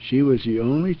 She was the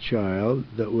only child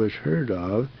that was heard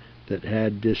of that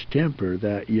had distemper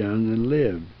that young and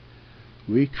lived.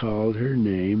 We called her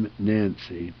name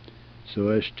Nancy, so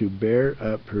as to bear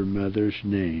up her mother's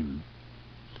name.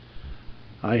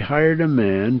 I hired a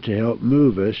man to help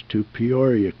move us to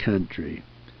Peoria country.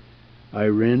 I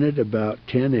rented about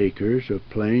 10 acres of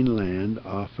plain land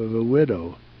off of a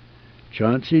widow.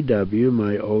 Chauncey W.,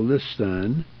 my oldest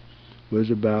son, was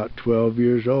about 12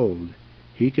 years old.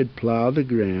 He could plow the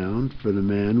ground, for the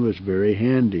man was very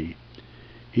handy.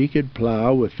 He could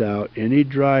plow without any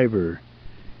driver.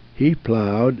 He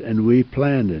plowed and we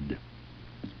planted.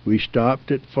 We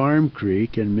stopped at Farm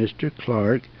Creek, and Mr.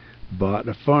 Clark bought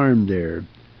a farm there.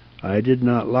 I did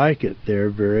not like it there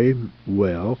very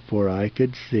well, for I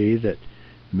could see that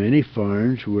many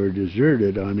farms were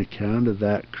deserted on account of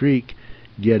that creek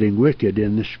getting wicked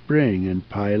in the spring and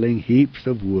piling heaps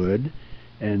of wood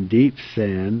and deep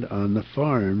sand on the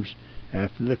farms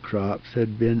after the crops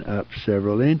had been up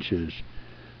several inches.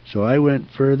 So I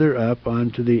went further up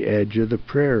onto the edge of the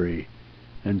prairie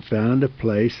and found a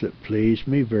place that pleased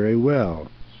me very well,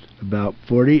 about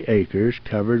 40 acres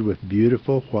covered with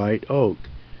beautiful white oak,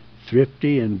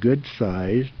 thrifty and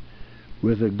good-sized,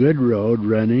 with a good road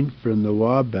running from the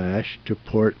Wabash to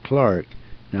Port Clark,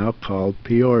 now called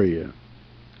Peoria.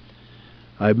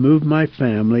 I moved my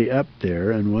family up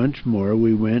there, and once more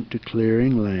we went to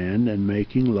clearing land and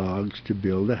making logs to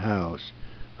build a house,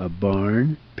 a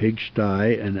barn,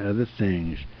 pigsty, and other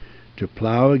things, to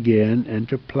plow again and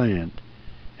to plant,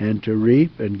 and to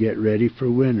reap and get ready for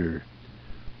winter.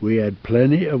 We had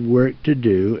plenty of work to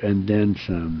do, and then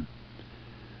some.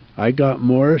 I got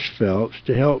Morris Phelps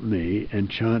to help me, and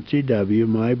Chauncey W.,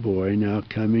 my boy, now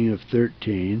coming of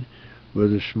 13,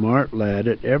 was a smart lad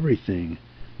at everything,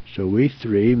 so we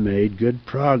three made good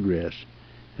progress,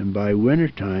 and by winter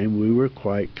time we were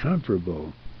quite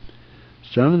comfortable.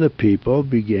 Some of the people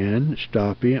began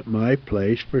stopping at my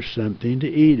place for something to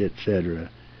eat, etc.,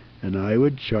 and I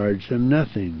would charge them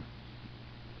nothing.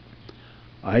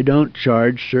 I don't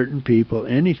charge certain people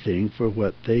anything for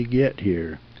what they get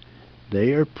here.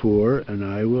 They are poor, and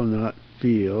I will not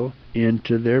feel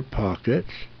into their pockets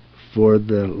for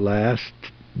the last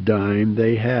dime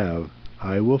they have.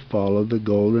 I will follow the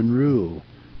golden rule.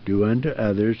 Do unto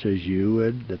others as you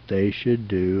would that they should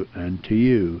do unto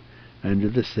you, under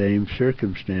the same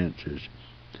circumstances.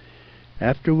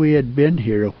 After we had been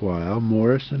here a while,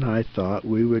 Morris and I thought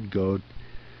we would go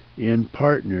in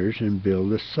partners and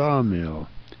build a sawmill,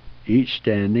 each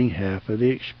standing half of the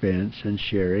expense and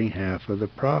sharing half of the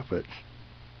profits.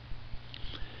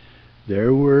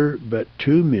 There were but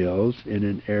 2 mills in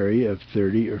an area of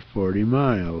 30 or 40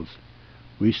 miles.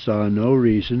 We saw no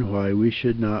reason why we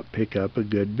should not pick up a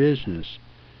good business.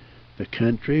 The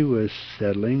country was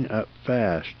settling up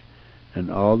fast, and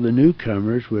all the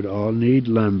newcomers would all need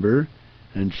lumber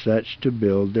and such to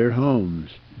build their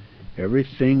homes.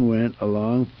 Everything went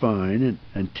along fine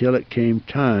until it came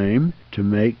time to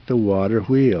make the water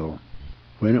wheel.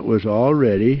 When it was all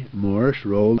ready, Morris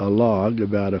rolled a log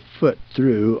about a foot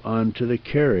through onto the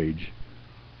carriage,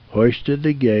 hoisted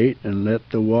the gate, and let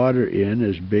the water in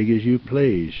as big as you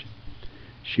please.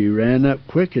 She ran up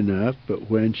quick enough, but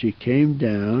when she came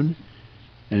down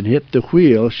and hit the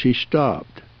wheel, she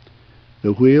stopped.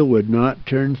 The wheel would not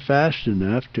turn fast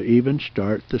enough to even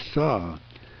start the saw.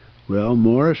 Well,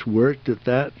 Morris worked at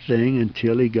that thing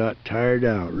until he got tired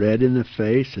out, red in the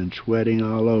face and sweating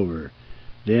all over,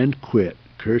 then quit,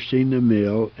 cursing the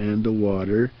mill and the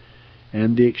water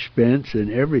and the expense and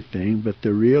everything but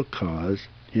the real cause,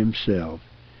 himself.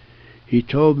 He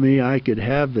told me I could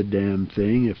have the damn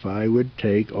thing if I would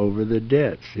take over the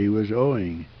debts he was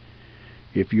owing.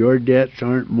 If your debts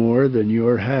aren't more than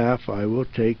your half, I will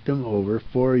take them over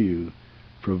for you,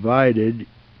 provided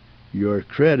your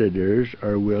creditors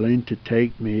are willing to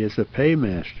take me as a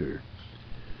paymaster.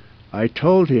 I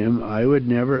told him I would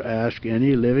never ask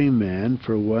any living man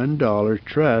for $1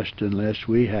 trust unless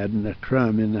we hadn't a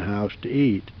crumb in the house to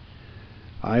eat.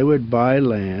 I would buy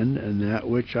land and that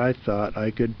which I thought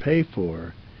I could pay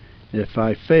for. If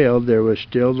I failed, there was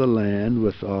still the land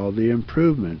with all the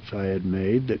improvements I had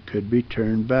made that could be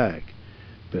turned back,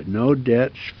 but no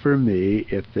debts for me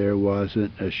if there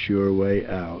wasn't a sure way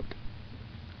out.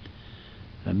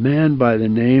 A man by the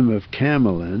name of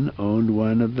Camelin owned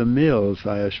one of the mills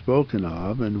I have spoken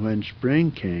of, and when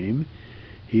spring came,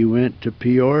 he went to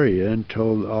Peoria and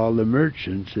told all the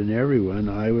merchants and everyone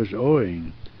I was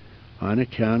owing, on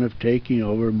account of taking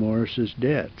over Morris's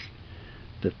debts,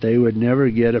 that they would never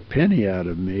get a penny out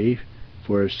of me,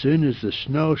 for as soon as the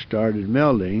snow started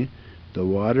melting, the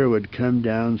water would come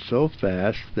down so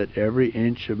fast that every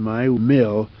inch of my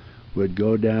mill would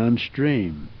go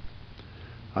downstream.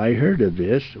 I heard of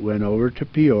this, went over to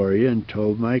Peoria, and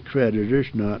told my creditors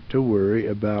not to worry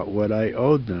about what I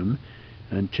owed them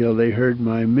until they heard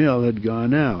my mill had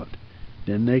gone out.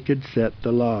 Then they could set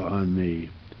the law on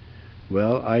me.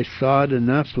 Well, I sawed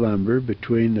enough lumber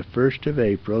between the 1st of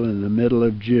April and the middle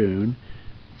of June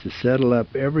to settle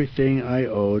up everything I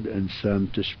owed and some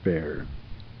to spare.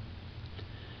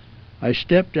 I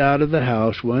stepped out of the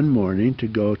house one morning to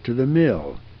go to the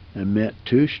mill, and met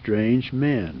two strange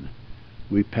men.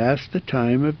 We passed the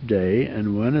time of day,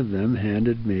 and one of them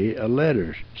handed me a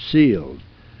letter, sealed.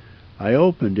 I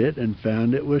opened it and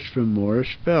found it was from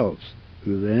Morris Phelps,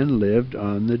 who then lived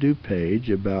on the DuPage,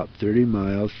 about 30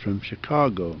 miles from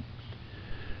Chicago.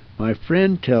 My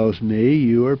friend tells me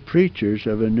you are preachers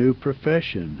of a new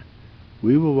profession.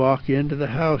 We will walk into the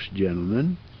house,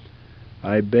 gentlemen.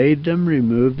 I bade them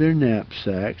remove their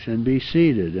knapsacks and be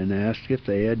seated, and asked if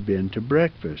they had been to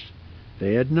breakfast.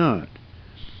 They had not.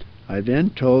 I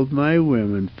then told my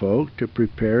womenfolk to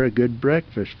prepare a good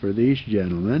breakfast for these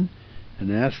gentlemen,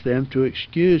 and asked them to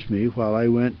excuse me while I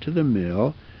went to the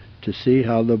mill to see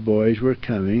how the boys were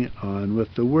coming on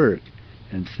with the work,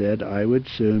 and said I would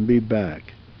soon be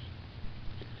back.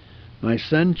 My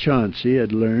son Chauncey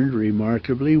had learned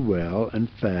remarkably well and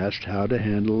fast how to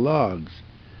handle logs,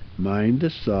 mind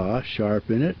the saw,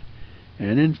 sharpen it,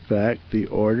 and in fact the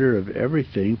order of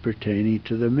everything pertaining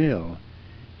to the mill.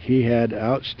 He had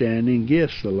outstanding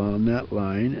gifts along that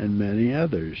line, and many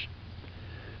others.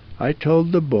 I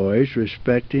told the boys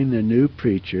respecting the new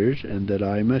preachers, and that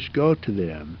I must go to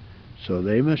them, so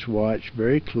they must watch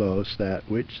very close that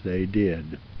which they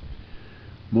did.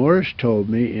 Morris told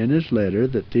me in his letter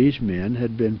that these men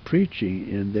had been preaching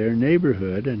in their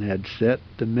neighborhood and had set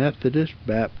the Methodist,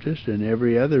 Baptist, and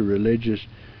every other religious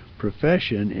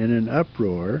profession in an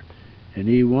uproar, and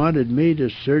he wanted me to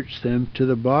search them to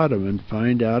the bottom and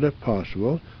find out, if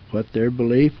possible, what their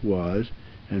belief was,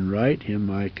 and write him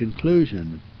my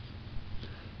conclusion.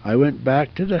 I went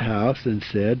back to the house and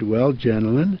said, "Well,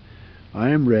 gentlemen, I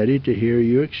am ready to hear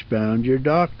you expound your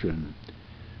doctrine."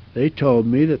 They told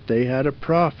me that they had a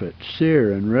prophet,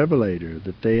 seer, and revelator,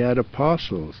 that they had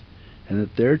apostles, and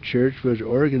that their church was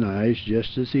organized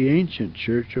just as the ancient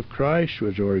church of Christ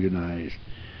was organized,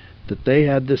 that they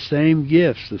had the same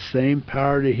gifts, the same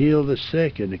power to heal the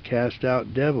sick and to cast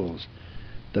out devils,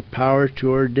 the power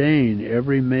to ordain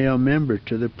every male member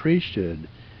to the priesthood,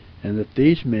 and that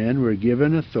these men were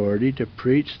given authority to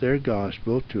preach their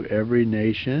gospel to every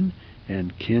nation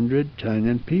and kindred, tongue,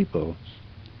 and people.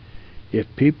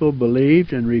 If people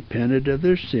believed and repented of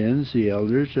their sins, the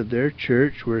elders of their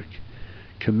church were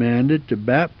commanded to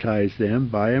baptize them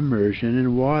by immersion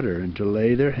in water, and to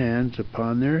lay their hands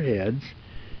upon their heads,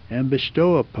 and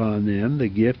bestow upon them the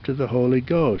gift of the Holy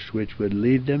Ghost, which would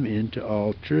lead them into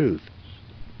all truth.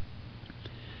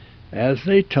 As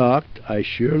they talked, I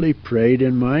surely prayed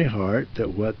in my heart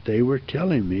that what they were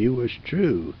telling me was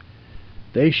true.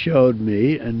 They showed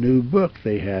me a new book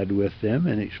they had with them,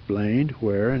 and explained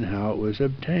where and how it was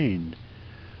obtained.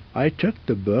 I took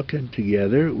the book, and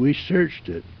together we searched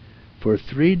it. For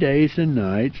 3 days and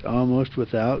nights, almost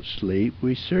without sleep,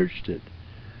 we searched it.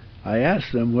 I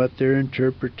asked them what their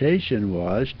interpretation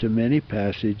was to many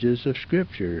passages of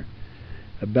Scripture.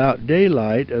 About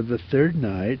daylight of the 3rd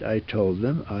night, I told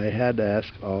them I had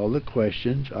asked all the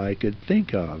questions I could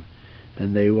think of,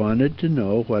 and they wanted to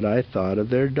know what I thought of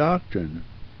their doctrine.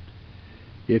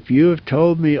 "If you have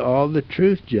told me all the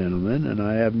truth, gentlemen, and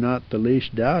I have not the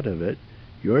least doubt of it,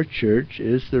 your church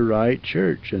is the right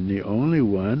church, and the only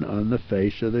one on the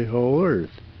face of the whole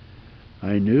earth."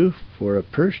 I knew, for a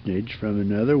personage from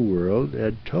another world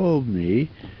had told me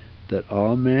that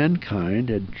all mankind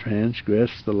had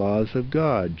transgressed the laws of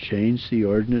God, changed the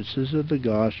ordinances of the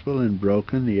gospel, and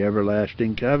broken the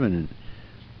everlasting covenant,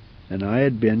 and I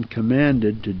had been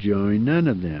commanded to join none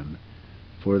of them,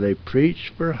 for they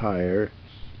preached for hire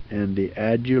and the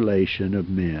adulation of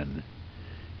men.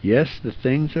 Yes, the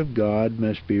things of God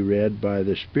must be read by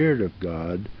the Spirit of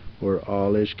God, or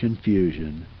all is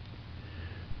confusion.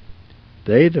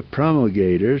 They, the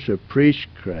promulgators of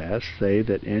priestcraft, say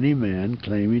that any man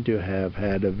claiming to have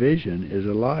had a vision is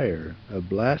a liar, a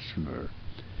blasphemer,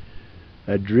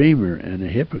 a dreamer, and a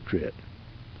hypocrite.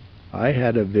 I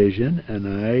had a vision, and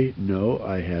I know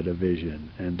I had a vision,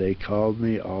 and they called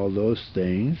me all those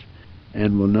things,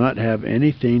 and will not have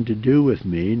anything to do with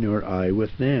me, nor I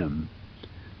with them.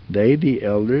 They, the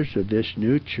elders of this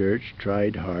new church,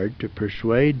 tried hard to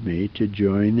persuade me to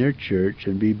join their church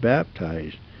and be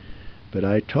baptized, but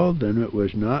I told them it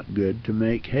was not good to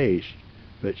make haste,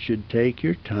 but should take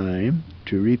your time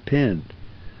to repent.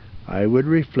 I would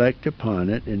reflect upon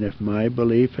it, and if my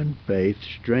belief and faith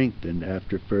strengthened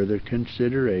after further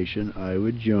consideration, I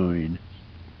would join.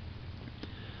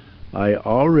 I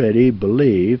already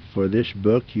believe, for this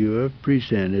book you have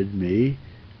presented me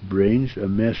brings a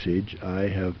message I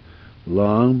have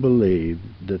long believed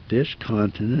that this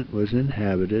continent was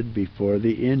inhabited before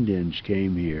the Indians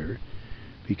came here,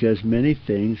 because many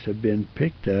things have been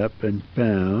picked up and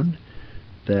found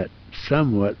that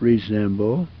somewhat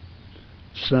resemble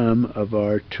some of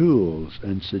our tools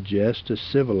and suggest a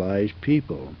civilized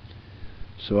people.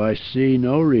 So I see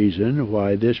no reason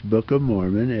why this Book of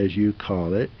Mormon, as you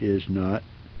call it, is not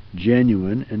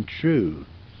genuine and true.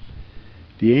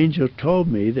 The angel told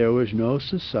me there was no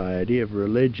society of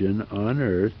religion on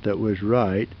earth that was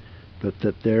right, but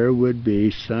that there would be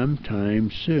some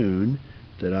time soon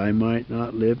that I might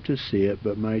not live to see it,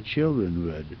 but my children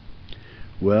would.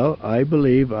 Well, I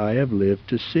believe I have lived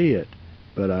to see it,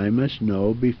 but I must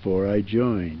know before I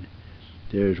join.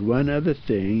 There's one other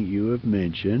thing you have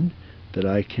mentioned that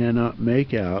I cannot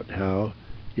make out how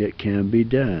it can be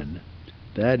done.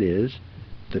 That is,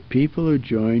 the people who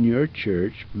join your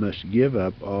church must give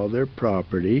up all their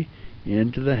property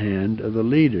into the hand of the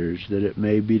leaders, that it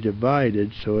may be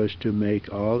divided so as to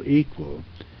make all equal.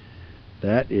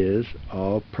 That is,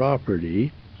 all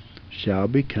property shall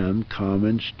become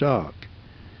common stock.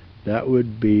 That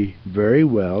would be very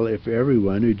well if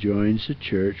everyone who joins the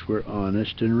church were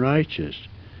honest and righteous.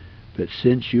 But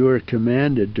since you are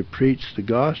commanded to preach the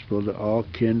gospel to all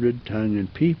kindred, tongue,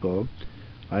 and people,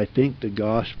 I think the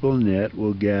gospel net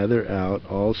will gather out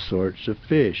all sorts of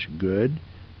fish, good,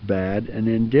 bad, and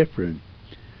indifferent.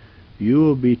 You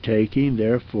will be taking,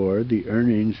 therefore, the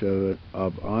earnings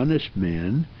of honest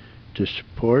men to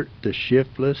support the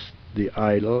shiftless, the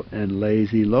idle, and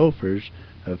lazy loafers,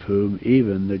 of whom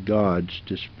even the gods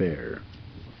despair.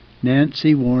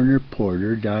 Nancy Warner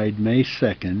Porter died May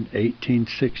 2nd,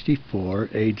 1864,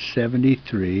 aged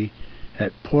 73,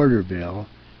 at Porterville,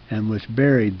 and was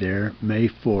buried there May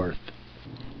 4th.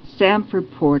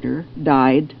 Sanford Porter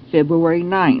died February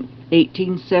 9,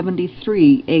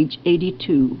 1873, age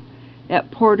 82,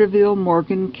 at Porterville,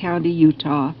 Morgan County,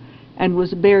 Utah, and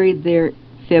was buried there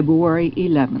February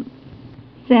 11th.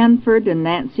 Sanford and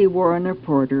Nancy Warner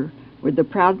Porter were the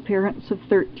proud parents of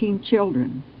 13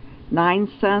 children,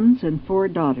 9 sons and 4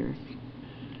 daughters.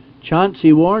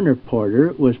 Chauncey Warner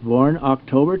Porter was born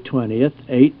October 20th,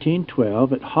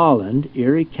 1812 at Holland,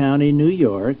 Erie County, New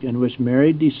York, and was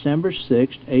married December 6,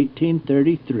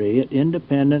 1833 at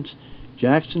Independence,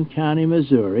 Jackson County,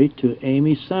 Missouri, to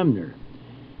Amy Sumner.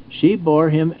 She bore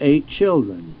him 8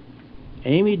 children.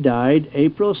 Amy died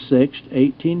April 6,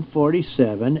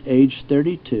 1847, aged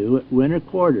 32, at Winter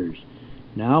Quarters,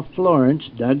 now Florence,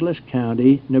 Douglas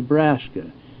County,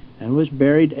 Nebraska, and was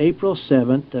buried April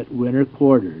 7th at Winter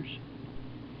Quarters.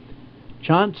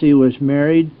 Chauncey was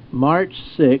married March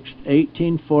 6,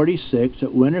 1846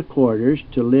 at Winter Quarters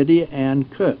to Lydia Ann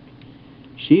Cook.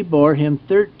 She bore him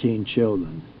 13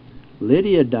 children.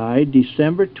 Lydia died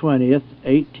December 20th,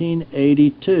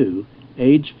 1882,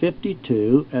 age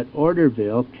 52, at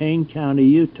Orderville, Kane County,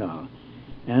 Utah,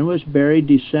 and was buried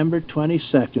December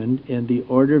 22nd in the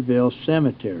Orderville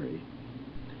Cemetery.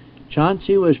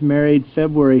 Chauncey was married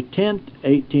February 10,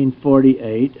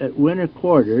 1848, at Winter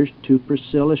Quarters to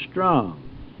Priscilla Strong.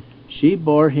 She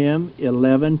bore him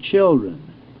 11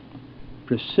 children.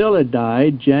 Priscilla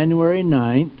died January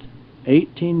 9,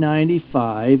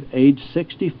 1895, age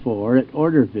 64, at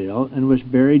Orderville, and was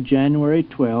buried January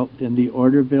 12th in the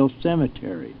Orderville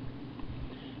Cemetery.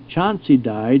 Chauncey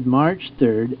died March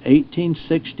 3,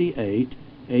 1868,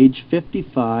 age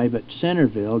 55, at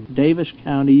Centerville, Davis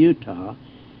County, Utah,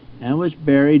 and was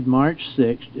buried March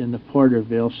 6th in the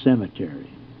Porterville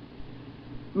Cemetery.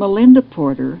 Melinda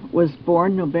Porter was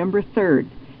born November 3,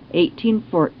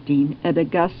 1814, at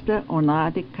Augusta,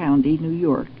 Oneida County, New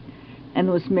York, and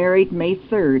was married May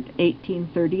 3,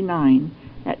 1839,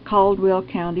 at Caldwell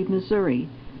County, Missouri,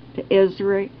 to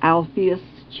Ezra Alpheus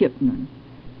Chipman.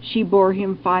 She bore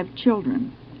him 5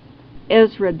 children.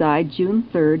 Ezra died June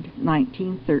 3,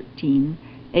 1913,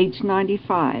 age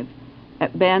 95,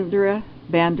 at Bandera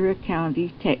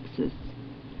County, Texas.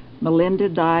 Melinda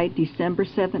died December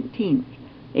 17,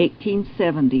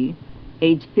 1870,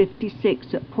 age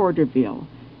 56, at Porterville,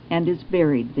 and is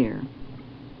buried there.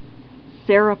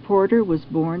 Sarah Porter was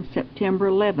born September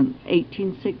 11,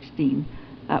 1816,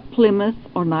 at Plymouth,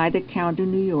 Oneida County,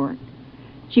 New York.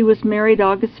 She was married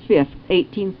August 5,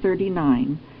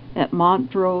 1839, at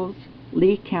Montrose,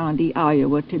 Lee County,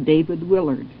 Iowa, to David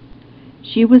Willard.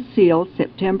 She was sealed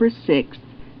September 6,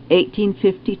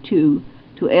 1852,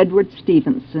 to Edward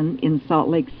Stevenson in Salt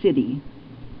Lake City.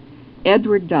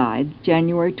 Edward died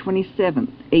January 27,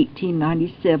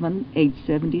 1897, age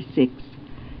 76.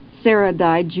 Sarah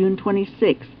died June 26,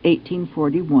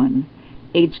 1841,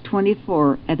 age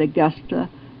 24, at Augusta,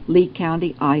 Lee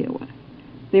County, Iowa.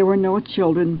 There were no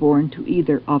children born to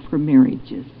either of her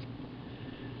marriages.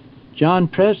 John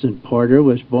President Porter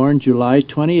was born July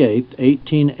 28,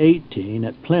 1818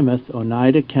 at Plymouth,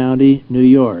 Oneida County, New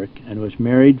York, and was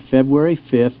married February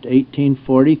 5,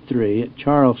 1843 at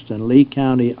Charleston, Lee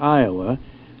County, Iowa,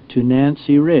 to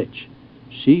Nancy Rich.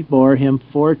 She bore him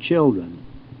 4 children.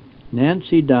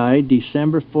 Nancy died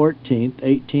December 14,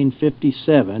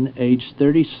 1857, aged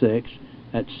 36,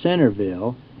 at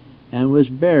Centerville, and was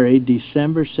buried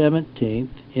December 17th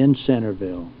in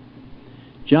Centerville.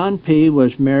 John P.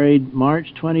 was married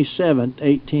March 27,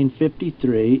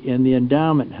 1853, in the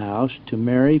Endowment House to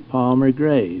Mary Palmer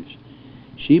Graves.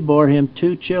 She bore him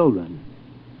 2 children.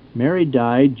 Mary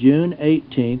died June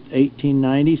 18,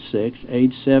 1896,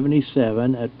 aged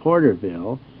 77, at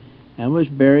Porterville, and was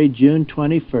buried June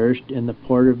 21st in the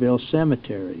Porterville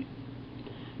Cemetery.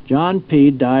 John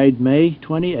P. died May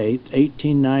 28,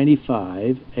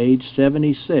 1895, aged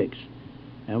 76,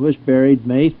 and was buried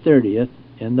May 30th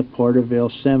in the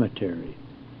Porterville Cemetery.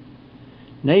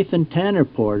 Nathan Tanner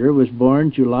Porter was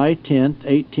born July 10,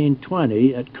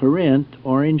 1820, at Corinth,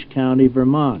 Orange County,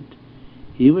 Vermont.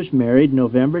 He was married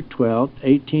November 12,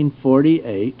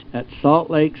 1848, at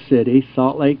Salt Lake City,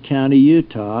 Salt Lake County,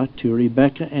 Utah, to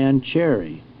Rebecca Ann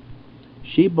Cherry.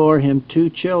 She bore him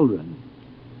 2 children.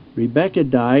 Rebecca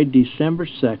died December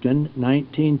 2,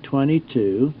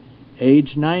 1922,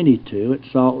 aged 92,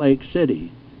 at Salt Lake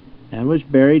City, and was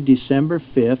buried December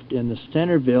 5th in the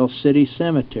Centerville City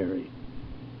Cemetery.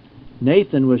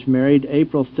 Nathan was married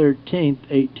April 13,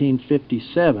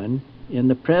 1857, in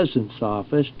the President's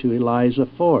office to Eliza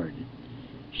Ford.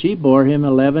 She bore him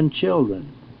 11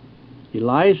 children.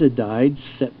 Eliza died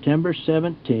September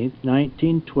 17,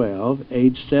 1912,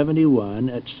 aged 71,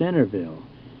 at Centerville,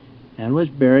 and was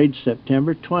buried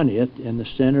September 20th in the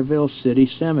Centerville City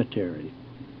Cemetery.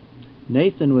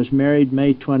 Nathan was married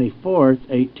May 24,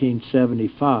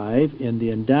 1875, in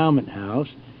the Endowment House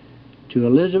to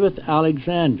Elizabeth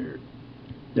Alexander.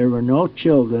 There were no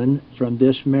children from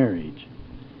this marriage.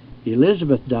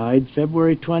 Elizabeth died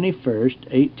February 21,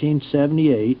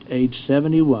 1878, aged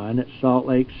 71, at Salt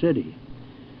Lake City.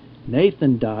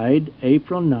 Nathan died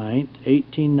April 9,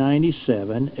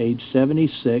 1897, aged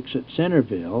 76, at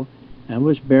Centerville, and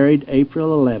was buried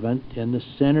April 11th in the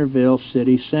Centerville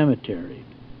City Cemetery.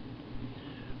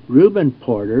 Reuben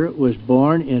Porter was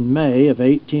born in May of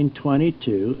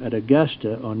 1822 at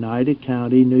Augusta, Oneida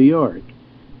County, New York,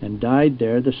 and died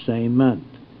there the same month.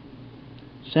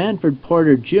 Sanford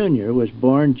Porter, Jr. was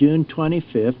born June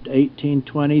 25,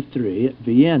 1823, at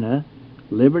Vienna,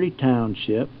 Liberty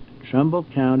Township, Trumbull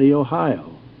County,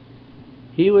 Ohio.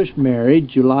 He was married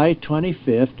July 25,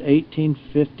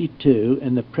 1852,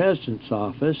 in the President's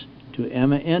office to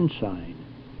Emma Ensign.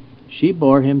 She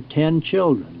bore him 10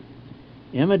 children.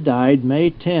 Emma died May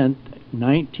 10,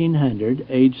 1900,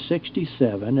 aged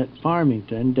 67, at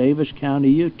Farmington, Davis County,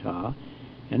 Utah,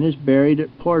 and is buried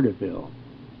at Porterville.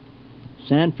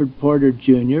 Sanford Porter,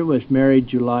 Jr. was married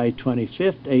July 25,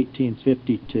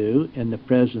 1852, in the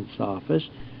President's office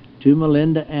to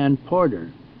Melinda Ann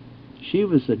Porter. She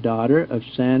was the daughter of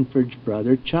Sanford's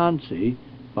brother Chauncey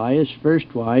by his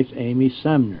first wife, Amy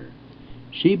Sumner.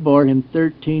 She bore him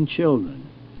 13 children.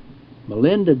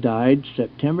 Melinda died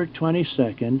September 22,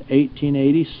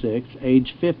 1886,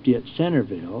 aged 50, at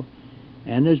Centerville,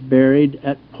 and is buried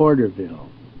at Porterville.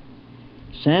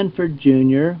 Sanford,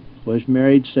 Jr. was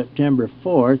married September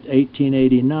 4,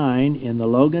 1889, in the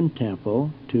Logan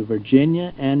Temple to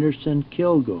Virginia Anderson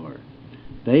Kilgore.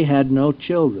 They had no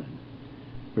children.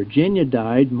 Virginia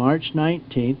died March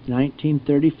 19,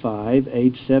 1935,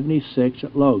 aged 76,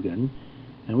 at Logan,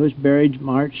 and was buried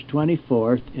March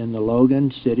 24th in the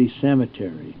Logan City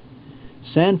Cemetery.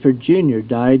 Sanford, Jr.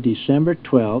 died December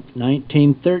 12,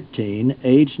 1913,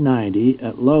 aged 90,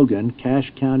 at Logan,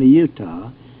 Cache County,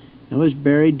 Utah, and was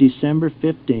buried December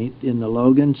 15th in the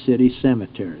Logan City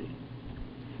Cemetery.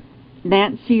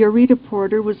 Nancy Arita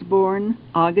Porter was born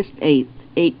August 8,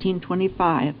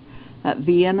 1825, at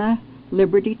Vienna,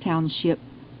 Liberty Township,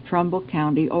 Trumbull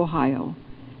County, Ohio,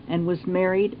 and was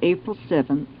married April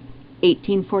 7,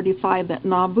 1845, at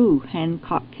Nauvoo,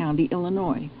 Hancock County,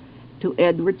 Illinois, to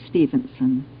Edward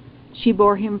Stevenson. She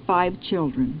bore him 5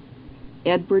 children.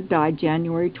 Edward died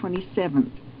January 27,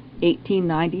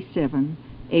 1897,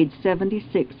 aged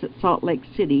 76, at Salt Lake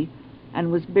City,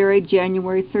 and was buried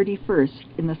January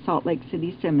 31st in the Salt Lake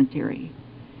City Cemetery.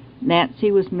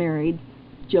 Nancy was married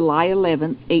July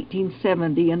 11,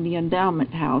 1870, in the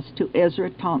Endowment House to Ezra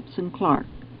Thompson Clark.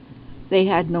 They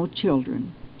had no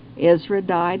children. Ezra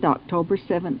died October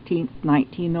 17,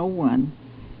 1901,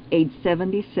 aged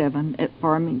 77, at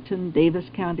Farmington, Davis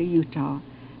County, Utah,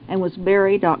 and was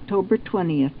buried October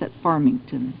 20th at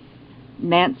Farmington.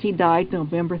 Nancy died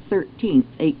November 13,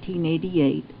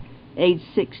 1888, age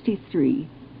 63,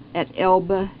 at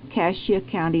Elba, Cassia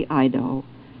County, Idaho,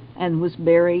 and was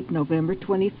buried November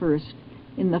 21st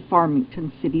in the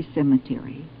Farmington City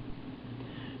Cemetery.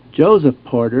 Joseph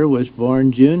Porter was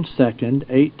born June 2,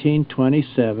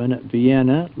 1827, at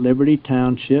Vienna, Liberty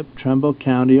Township, Trumbull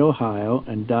County, Ohio,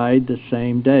 and died the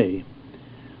same day.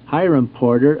 Hiram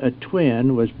Porter, a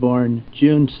twin, was born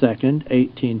June 2,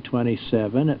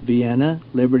 1827, at Vienna,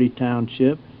 Liberty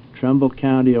Township, Trumbull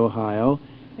County, Ohio,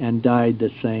 and died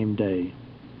the same day.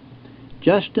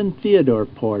 Justin Theodore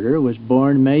Porter was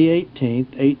born May 18,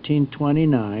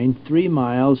 1829, 3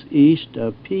 miles east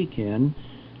of Pekin,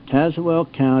 Tazewell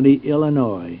County,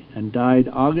 Illinois, and died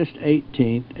August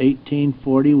 18,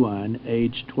 1841,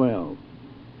 age 12.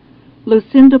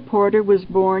 Lucinda Porter was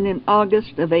born in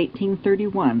August of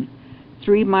 1831,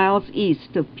 3 miles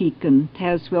east of Pekin,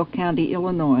 Tazewell County,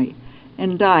 Illinois,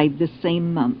 and died the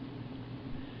same month.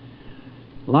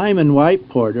 Lyman White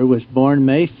Porter was born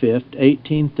May 5,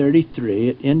 1833,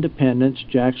 at Independence,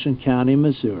 Jackson County,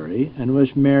 Missouri, and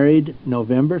was married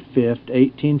November 5,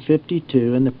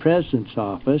 1852, in the President's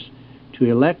office to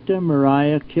Electa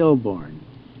Mariah Kilbourne.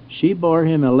 She bore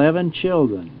him 11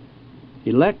 children.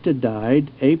 Electa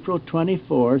died April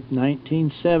 24,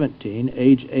 1917,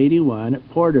 age 81, at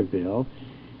Porterville,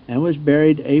 and was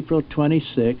buried April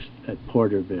 26 at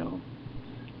Porterville.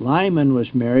 Lyman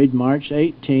was married March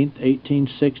 18,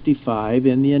 1865,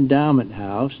 in the Endowment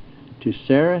House to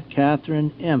Sarah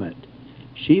Catherine Emmett.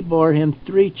 She bore him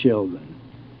 3 children.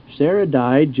 Sarah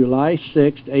died July 6,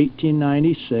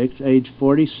 1896, age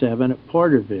 47, at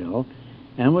Porterville,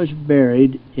 and was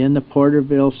buried in the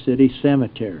Porterville City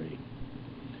Cemetery.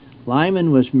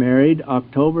 Lyman was married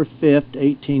October 5,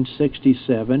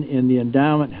 1867, in the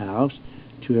Endowment House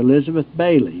to Elizabeth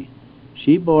Bailey.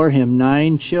 She bore him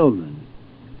 9 children.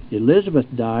 Elizabeth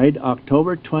died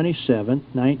October 27,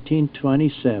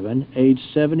 1927, age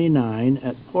 79,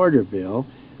 at Porterville,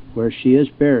 where she is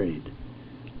buried.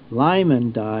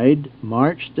 Lyman died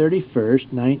March 31,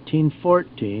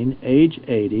 1914, age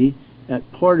 80, at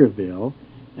Porterville,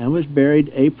 and was buried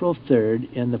April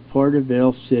 3rd in the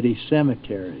Porterville City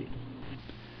Cemetery.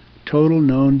 Total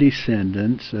known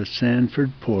descendants of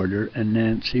Sanford Porter and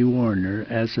Nancy Warner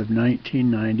as of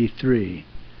 1993: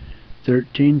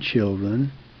 13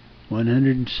 children,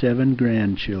 107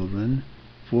 grandchildren,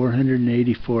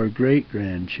 484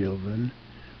 great-grandchildren,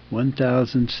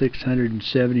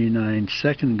 1,679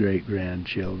 second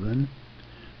great-grandchildren,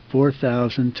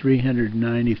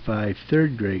 4,395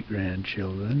 third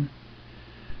great-grandchildren,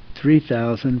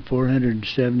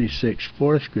 3,476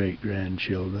 fourth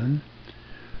great-grandchildren,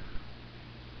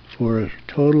 for a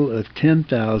total of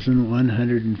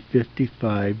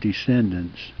 10,155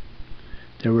 descendants.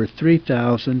 There were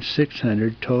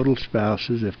 3,600 total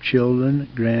spouses of children,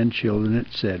 grandchildren,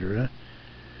 etc.,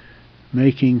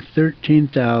 making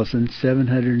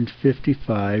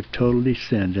 13,755 total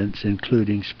descendants,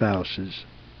 including spouses.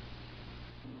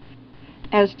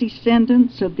 As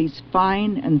descendants of these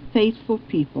fine and faithful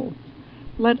people,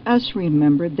 let us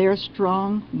remember their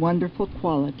strong, wonderful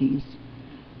qualities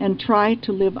and try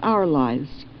to live our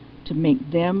lives to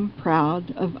make them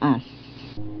proud of us.